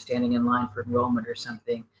people were standing in line for enrollment or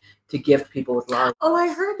something to gift people with lollipops. Oh, I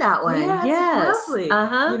heard that one. Yeah, yes. Lovely.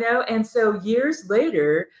 And so years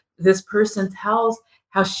later, this person tells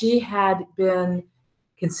how she had been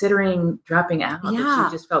considering dropping out, that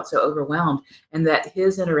she just felt so overwhelmed, and that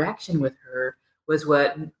his interaction with her was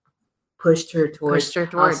what pushed her towards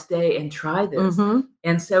I'll stay and try this.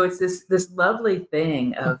 And so it's this lovely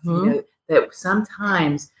thing of that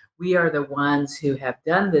sometimes we are the ones who have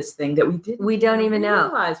done this thing that we don't even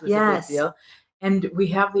realize was a big deal. And we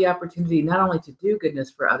have the opportunity not only to do goodness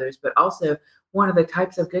for others, but also one of the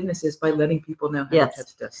types of goodness is by letting people know how you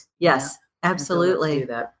touched us. Yes, absolutely. So let's do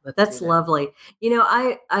that. That's lovely.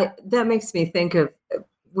 I that makes me think of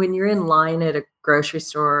when you're in line at a grocery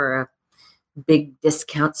store or a big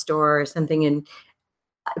discount store or something, and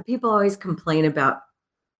people always complain about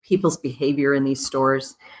people's behavior in these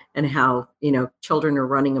stores and how, children are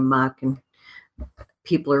running amok and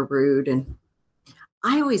people are rude. And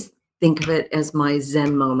I always think of it as my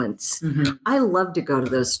Zen moments. I love to go to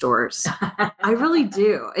those stores. I really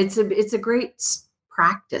do. It's a great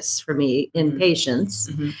practice for me in patience.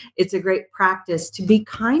 It's a great practice to be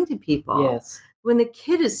kind to people. Yes. When the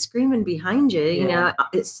kid is screaming behind you,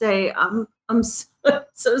 say, I'm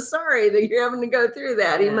so sorry that you're having to go through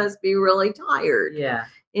that. He must be really tired. Yeah.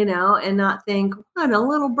 And not think, what a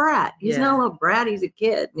little brat. He's not a little brat. He's a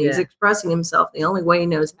kid. And he's expressing himself the only way he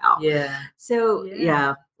knows how. Yeah. So,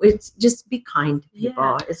 it's just be kind to people.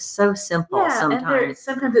 Yeah. It's so simple sometimes. And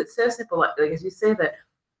sometimes it's so simple. Like as you say that,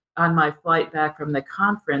 on my flight back from the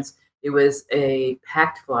conference, it was a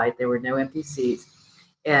packed flight. There were no empty seats.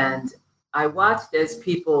 And I watched as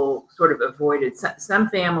people sort of avoided. Some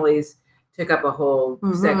families took up a whole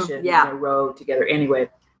section, row together anyway.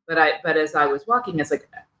 But as I was walking, it's like,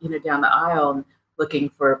 down the aisle and looking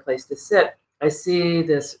for a place to sit, I see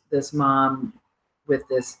this mom with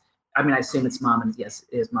this, I assume it's mom, and yes,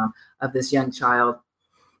 it is mom, of this young child.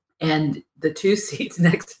 and the two seats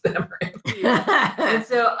next to them are empty. And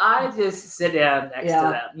so I just sit down next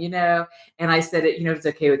to them, and I said, if it's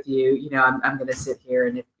okay with you, I'm going to sit here.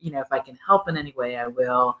 And if I can help in any way, I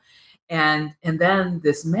will. And then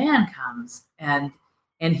this man comes and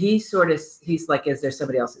he's like, is there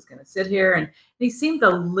somebody else who's going to sit here? And he seemed a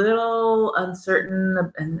little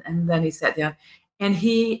uncertain. And then he sat down. And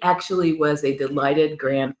he actually was a delighted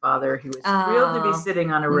grandfather who was thrilled to be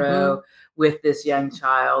sitting on a row with this young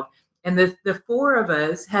child. And the four of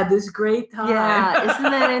us had this great time. Yeah, isn't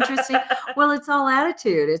that interesting? Well, it's all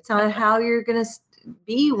attitude. It's on how you're going to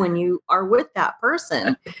be when you are with that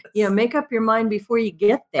person. Make up your mind before you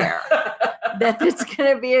get there that it's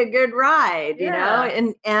going to be a good ride,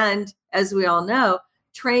 and as we all know,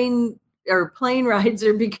 train or plane rides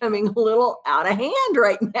are becoming a little out of hand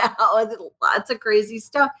right now. Lots of crazy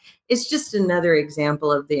stuff. It's just another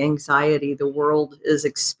example of the anxiety the world is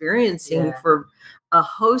experiencing for a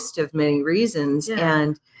host of many reasons. Yeah.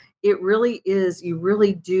 And it really is, you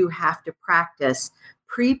really do have to practice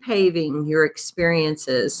pre-paving your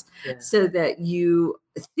experiences so that you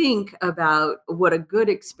think about what a good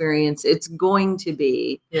experience it's going to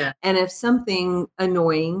be. Yeah. And if something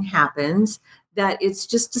annoying happens, that it's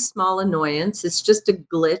just a small annoyance. It's just a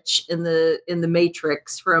glitch in the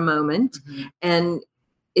matrix for a moment. Mm-hmm. And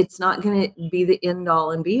it's not going to be the end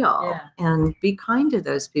all and be all. Yeah. And be kind to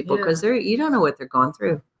those people because you don't know what they're going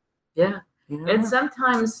through. Yeah. And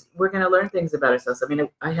sometimes we're going to learn things about ourselves. I mean,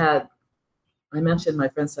 I mentioned my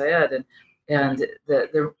friend Syed, and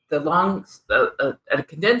the long, a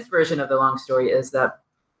condensed version of the long story is that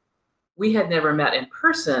we had never met in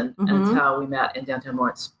person until we met in downtown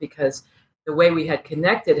Lawrence, because the way we had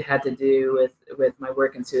connected had to do with my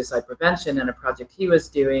work in suicide prevention and a project he was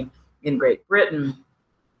doing in Great Britain.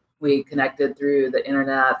 We connected through the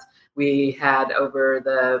internet. We had over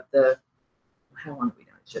the how long have we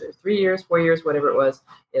known each other? 3 years, 4 years, whatever it was,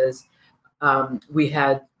 we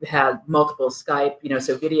had multiple Skype,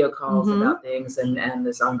 so video calls about things and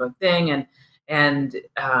this ongoing thing. And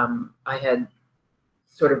I had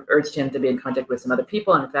sort of urged him to be in contact with some other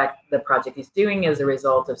people. And in fact, the project he's doing is a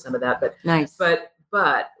result of some of that. But nice.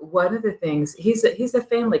 But one of the things, he's a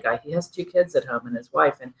family guy. He has 2 kids at home and his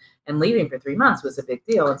wife, and leaving for 3 months was a big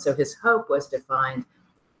deal. And so his hope was to find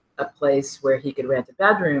a place where he could rent a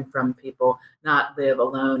bedroom from people, not live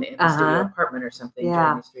alone in a studio apartment or something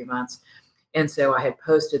during these 3 months. And so I had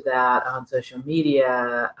posted that on social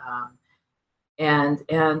media, and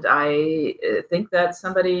I think that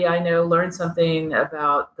somebody I know learned something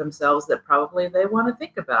about themselves that probably they want to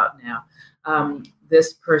think about now.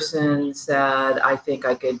 This person said, "I think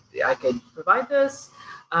I could provide this.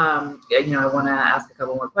 I want to ask a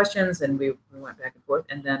couple more questions," and we went back and forth.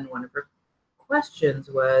 And then one of her questions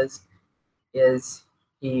was, "Is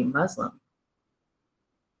he Muslim?"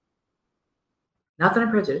 Not that I'm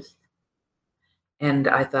prejudiced. And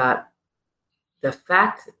I thought, the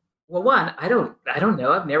fact, well, one, I don't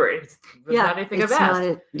know. I've never done anything of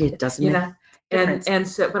that. It doesn't make difference. And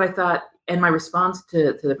so, but I thought, and my response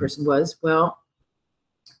to the person was, well,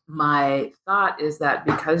 my thought is that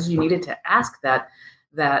because you needed to ask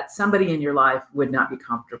that somebody in your life would not be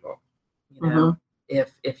comfortable,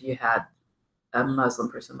 if you had a Muslim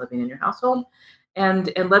person living in your household,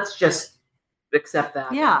 and let's just accept that.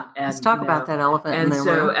 Yeah. And let's talk about that elephant in the room.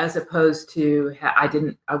 And so as opposed to,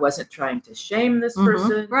 I wasn't trying to shame this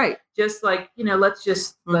person. Right. Just like, let's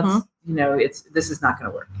this is not going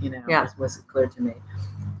to work, it wasn't clear to me.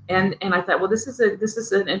 And I thought, well, this is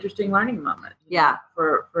an interesting learning moment.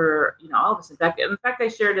 For all of us. In fact, I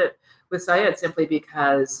shared it with Syed simply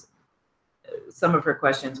because some of her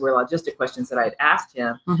questions were logistic questions that I had asked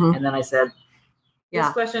him. And then I said, this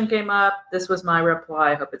question came up. This was my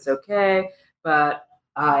reply. I hope it's okay. But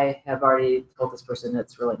I have already told this person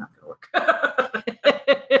it's really not going to work.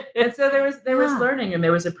 And so there was learning and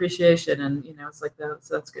there was appreciation, and it's like that.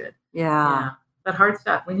 So that's good. Yeah. But hard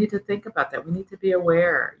stuff. We need to think about that. We need to be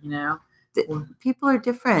aware. People are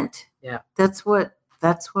different. Yeah. That's what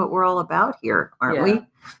we're all about here, aren't we?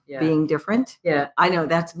 Yeah. Being different. Yeah. I know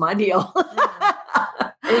that's my deal.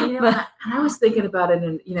 And, I was thinking about it,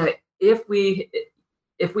 and if we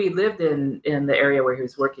lived in the area where he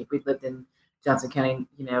was working, if we lived in Johnson County,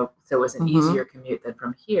 so it was an easier commute than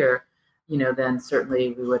from here, then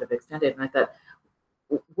certainly we would have extended. And I thought,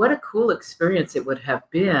 what a cool experience it would have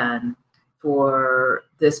been for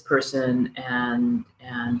this person and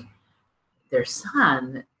their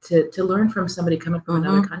son to learn from somebody coming from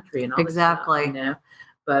another country and all exactly. This stuff,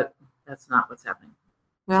 but that's not what's happening.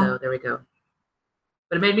 Yeah. So there we go.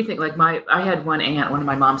 But it made me think, like I had one aunt, one of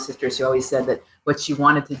my mom's sisters, who always said that what she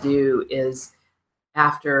wanted to do is,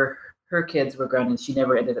 after her kids were grown, and she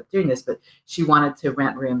never ended up doing this, but she wanted to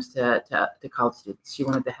rent rooms to college students. She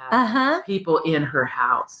wanted to have people in her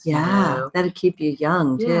house. Yeah, that'd keep you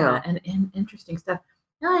young too. Yeah, and interesting stuff.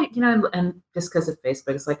 And just because of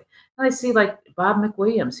Facebook, it's like I see like Bob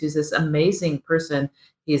McWilliams, who's this amazing person.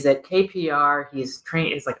 He's at KPR. He's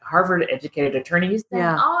trained. He's like a Harvard educated attorney. He's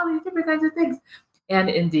done all these different kinds of things. And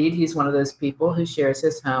indeed, he's one of those people who shares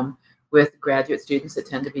his home with graduate students that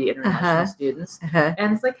tend to be international students.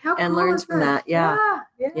 And it's like, how cool learns from that. Yeah.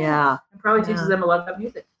 And probably teaches them a lot about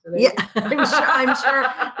music. So I'm sure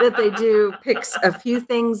that they do pick a few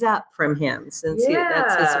things up from him since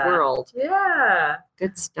that's his world. Yeah.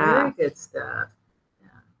 Good stuff. Very good stuff.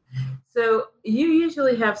 So you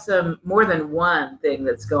usually have more than one thing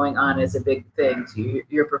that's going on as a big thing to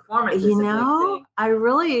your performance. You know,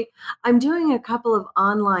 I'm doing a couple of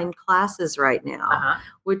online classes right now,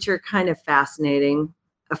 which are kind of fascinating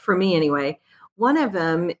for me anyway. One of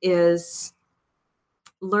them is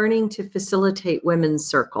learning to facilitate women's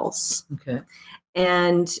circles. Okay.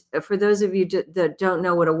 And for those of you that don't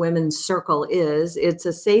know what a women's circle is, it's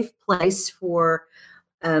a safe place for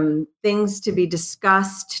things to be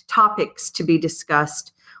discussed, topics to be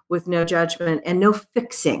discussed with no judgment and no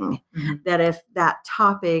fixing. Mm-hmm. That if that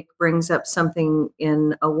topic brings up something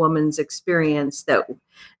in a woman's experience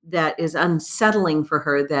that is unsettling for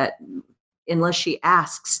her, that unless she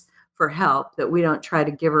asks for help, that we don't try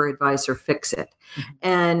to give her advice or fix it. Mm-hmm.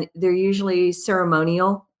 And they're usually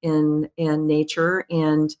ceremonial in nature.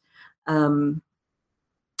 And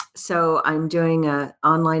so I'm doing an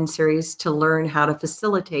online series to learn how to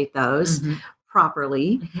facilitate those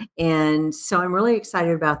properly. Mm-hmm. And so I'm really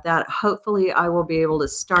excited about that. Hopefully I will be able to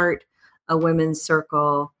start a women's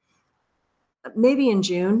circle maybe in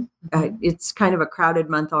June. It's kind of a crowded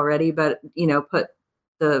month already, but put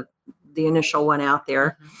the initial one out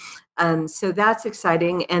there. So that's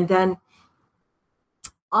exciting. And then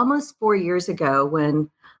almost 4 years ago, when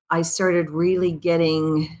I started really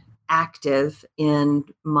getting active in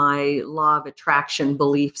my law of attraction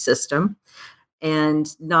belief system,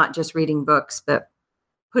 and not just reading books, but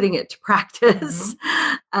putting it to practice.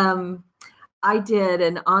 I did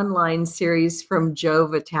an online series from Joe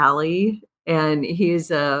Vitale, and he's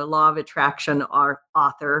a law of attraction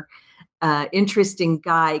author. Interesting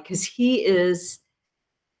guy, because he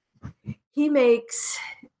makes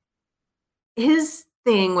his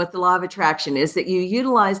thing with the law of attraction is that you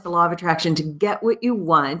utilize the law of attraction to get what you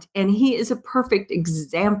want. And he is a perfect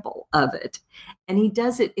example of it. And he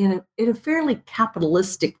does it in a fairly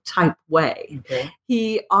capitalistic type way. Okay.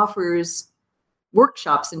 He offers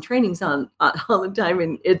workshops and trainings all the time.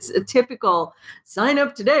 And it's a typical sign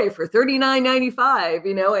up today for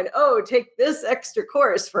 $39.95, and take this extra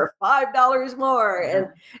course for $5 more. Yeah.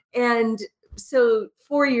 And so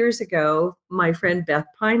 4 years ago, my friend Beth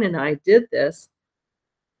Pine and I did this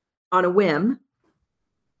on a whim,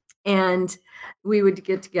 and we would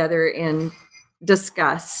get together and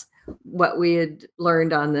discuss what we had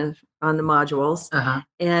learned on the modules,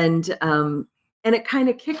 and it kind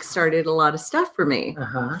of kickstarted a lot of stuff for me,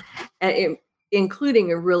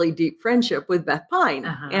 including a really deep friendship with Beth Pine,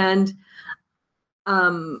 and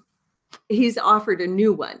he's offered a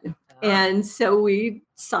new one. And so we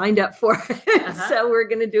signed up for it. So we're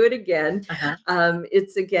going to do it again.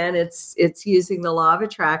 It's using the law of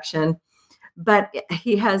attraction, but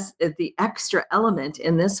he has the extra element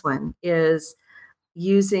in this one is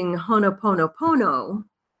using Ho'oponopono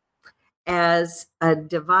as a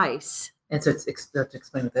device. And so let's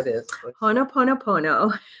explain what that is.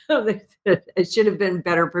 Ho'oponopono. It should have been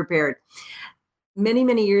better prepared. Many,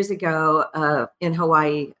 many years ago in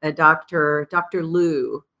Hawaii, Dr.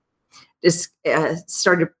 Liu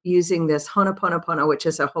started using this Ho'oponopono, which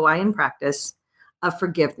is a Hawaiian practice of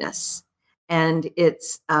forgiveness. And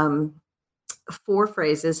it's 4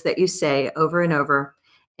 phrases that you say over and over.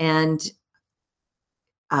 And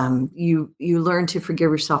you learn to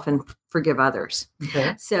forgive yourself and forgive others.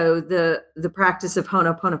 Okay. So the practice of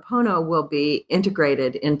Ho'oponopono will be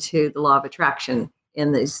integrated into the law of attraction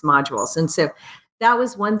in these modules. And so that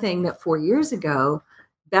was one thing that 4 years ago,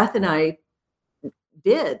 Beth and I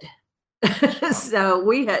did. So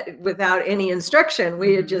we had, without any instruction,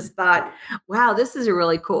 we had just thought, wow, this is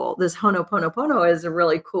this Ho'oponopono is a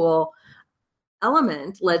really cool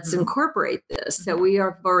element. Let's incorporate this. So we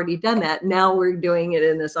have already done that. Now we're doing it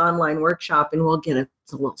in this online workshop, and we'll get a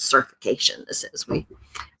little certification as we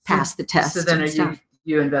pass the test. So then are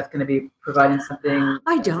you and Beth going to be providing something?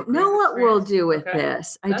 I don't know what we'll do with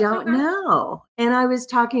this. I don't know. And I was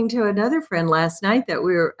talking to another friend last night that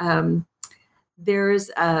we were, there's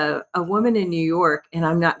a woman in New York, and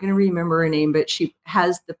I'm not going to remember her name, but she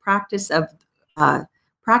has the practice of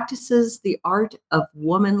practices the art of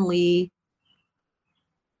womanly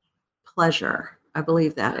pleasure. I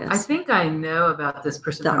believe that is. I think I know about this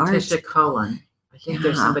person The from art. Tisha Cullen. I think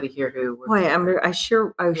there's Yeah. somebody here who works Boy, with her. I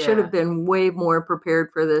should Yeah. have been way more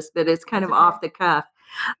prepared for this, but it's kind of That's okay. off the cuff.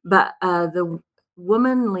 But the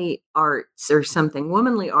womanly arts or something,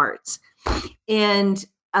 womanly arts. And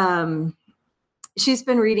she's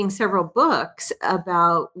been reading several books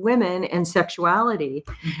about women and sexuality.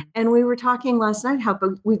 Mhm. And we were talking last night how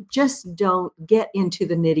we just don't get into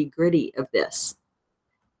the nitty-gritty of this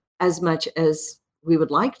as much as we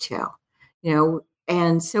would like to,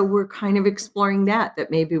 and so we're kind of exploring that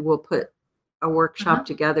maybe we'll put a workshop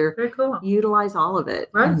together, Very cool. utilize all of it.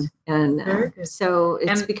 Right. And Very good. so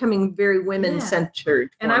it's becoming very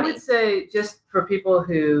women-centered. And I would say, just for people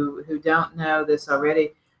who don't know this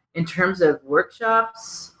already, in terms of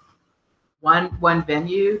workshops, one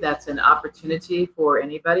venue that's an opportunity for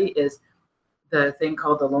anybody is the thing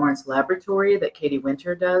called the Lawrence Laboratory that Katie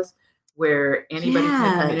Winter does, where anybody from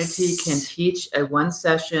the community can teach a one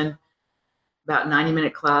session, about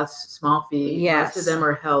 90-minute class, small fee. Yes. Most of them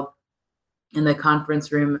are held in the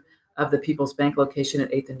conference room of the People's Bank location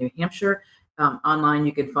at 8th and New Hampshire. Online,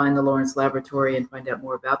 you can find the Lawrence Laboratory and find out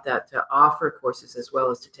more about that, to offer courses as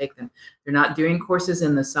well as to take them. They're not doing courses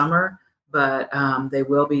in the summer, but they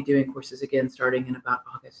will be doing courses again starting in about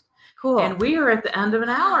August. Cool. And we are at the end of an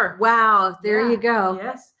hour. Wow, there you go.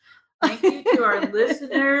 Yes. Thank you to our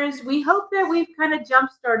listeners. We hope that we've kind of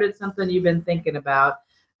jump-started something you've been thinking about.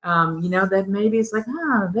 That maybe it's like,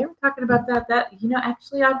 they were talking about that.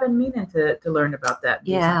 Actually, I've been meaning to learn about that.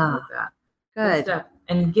 Yeah. With that. Good stuff.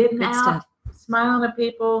 And getting Good out, stuff. smiling at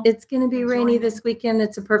people. It's going to be rainy enjoying this weekend.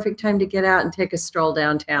 It's a perfect time to get out and take a stroll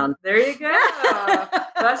downtown. There you go.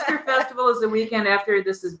 Busker Festival is the weekend after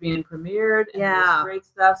this is being premiered. And there's great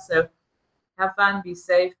stuff. So have fun, be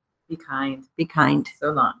safe, be kind. Be kind.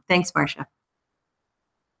 So long. Thanks, Marcia.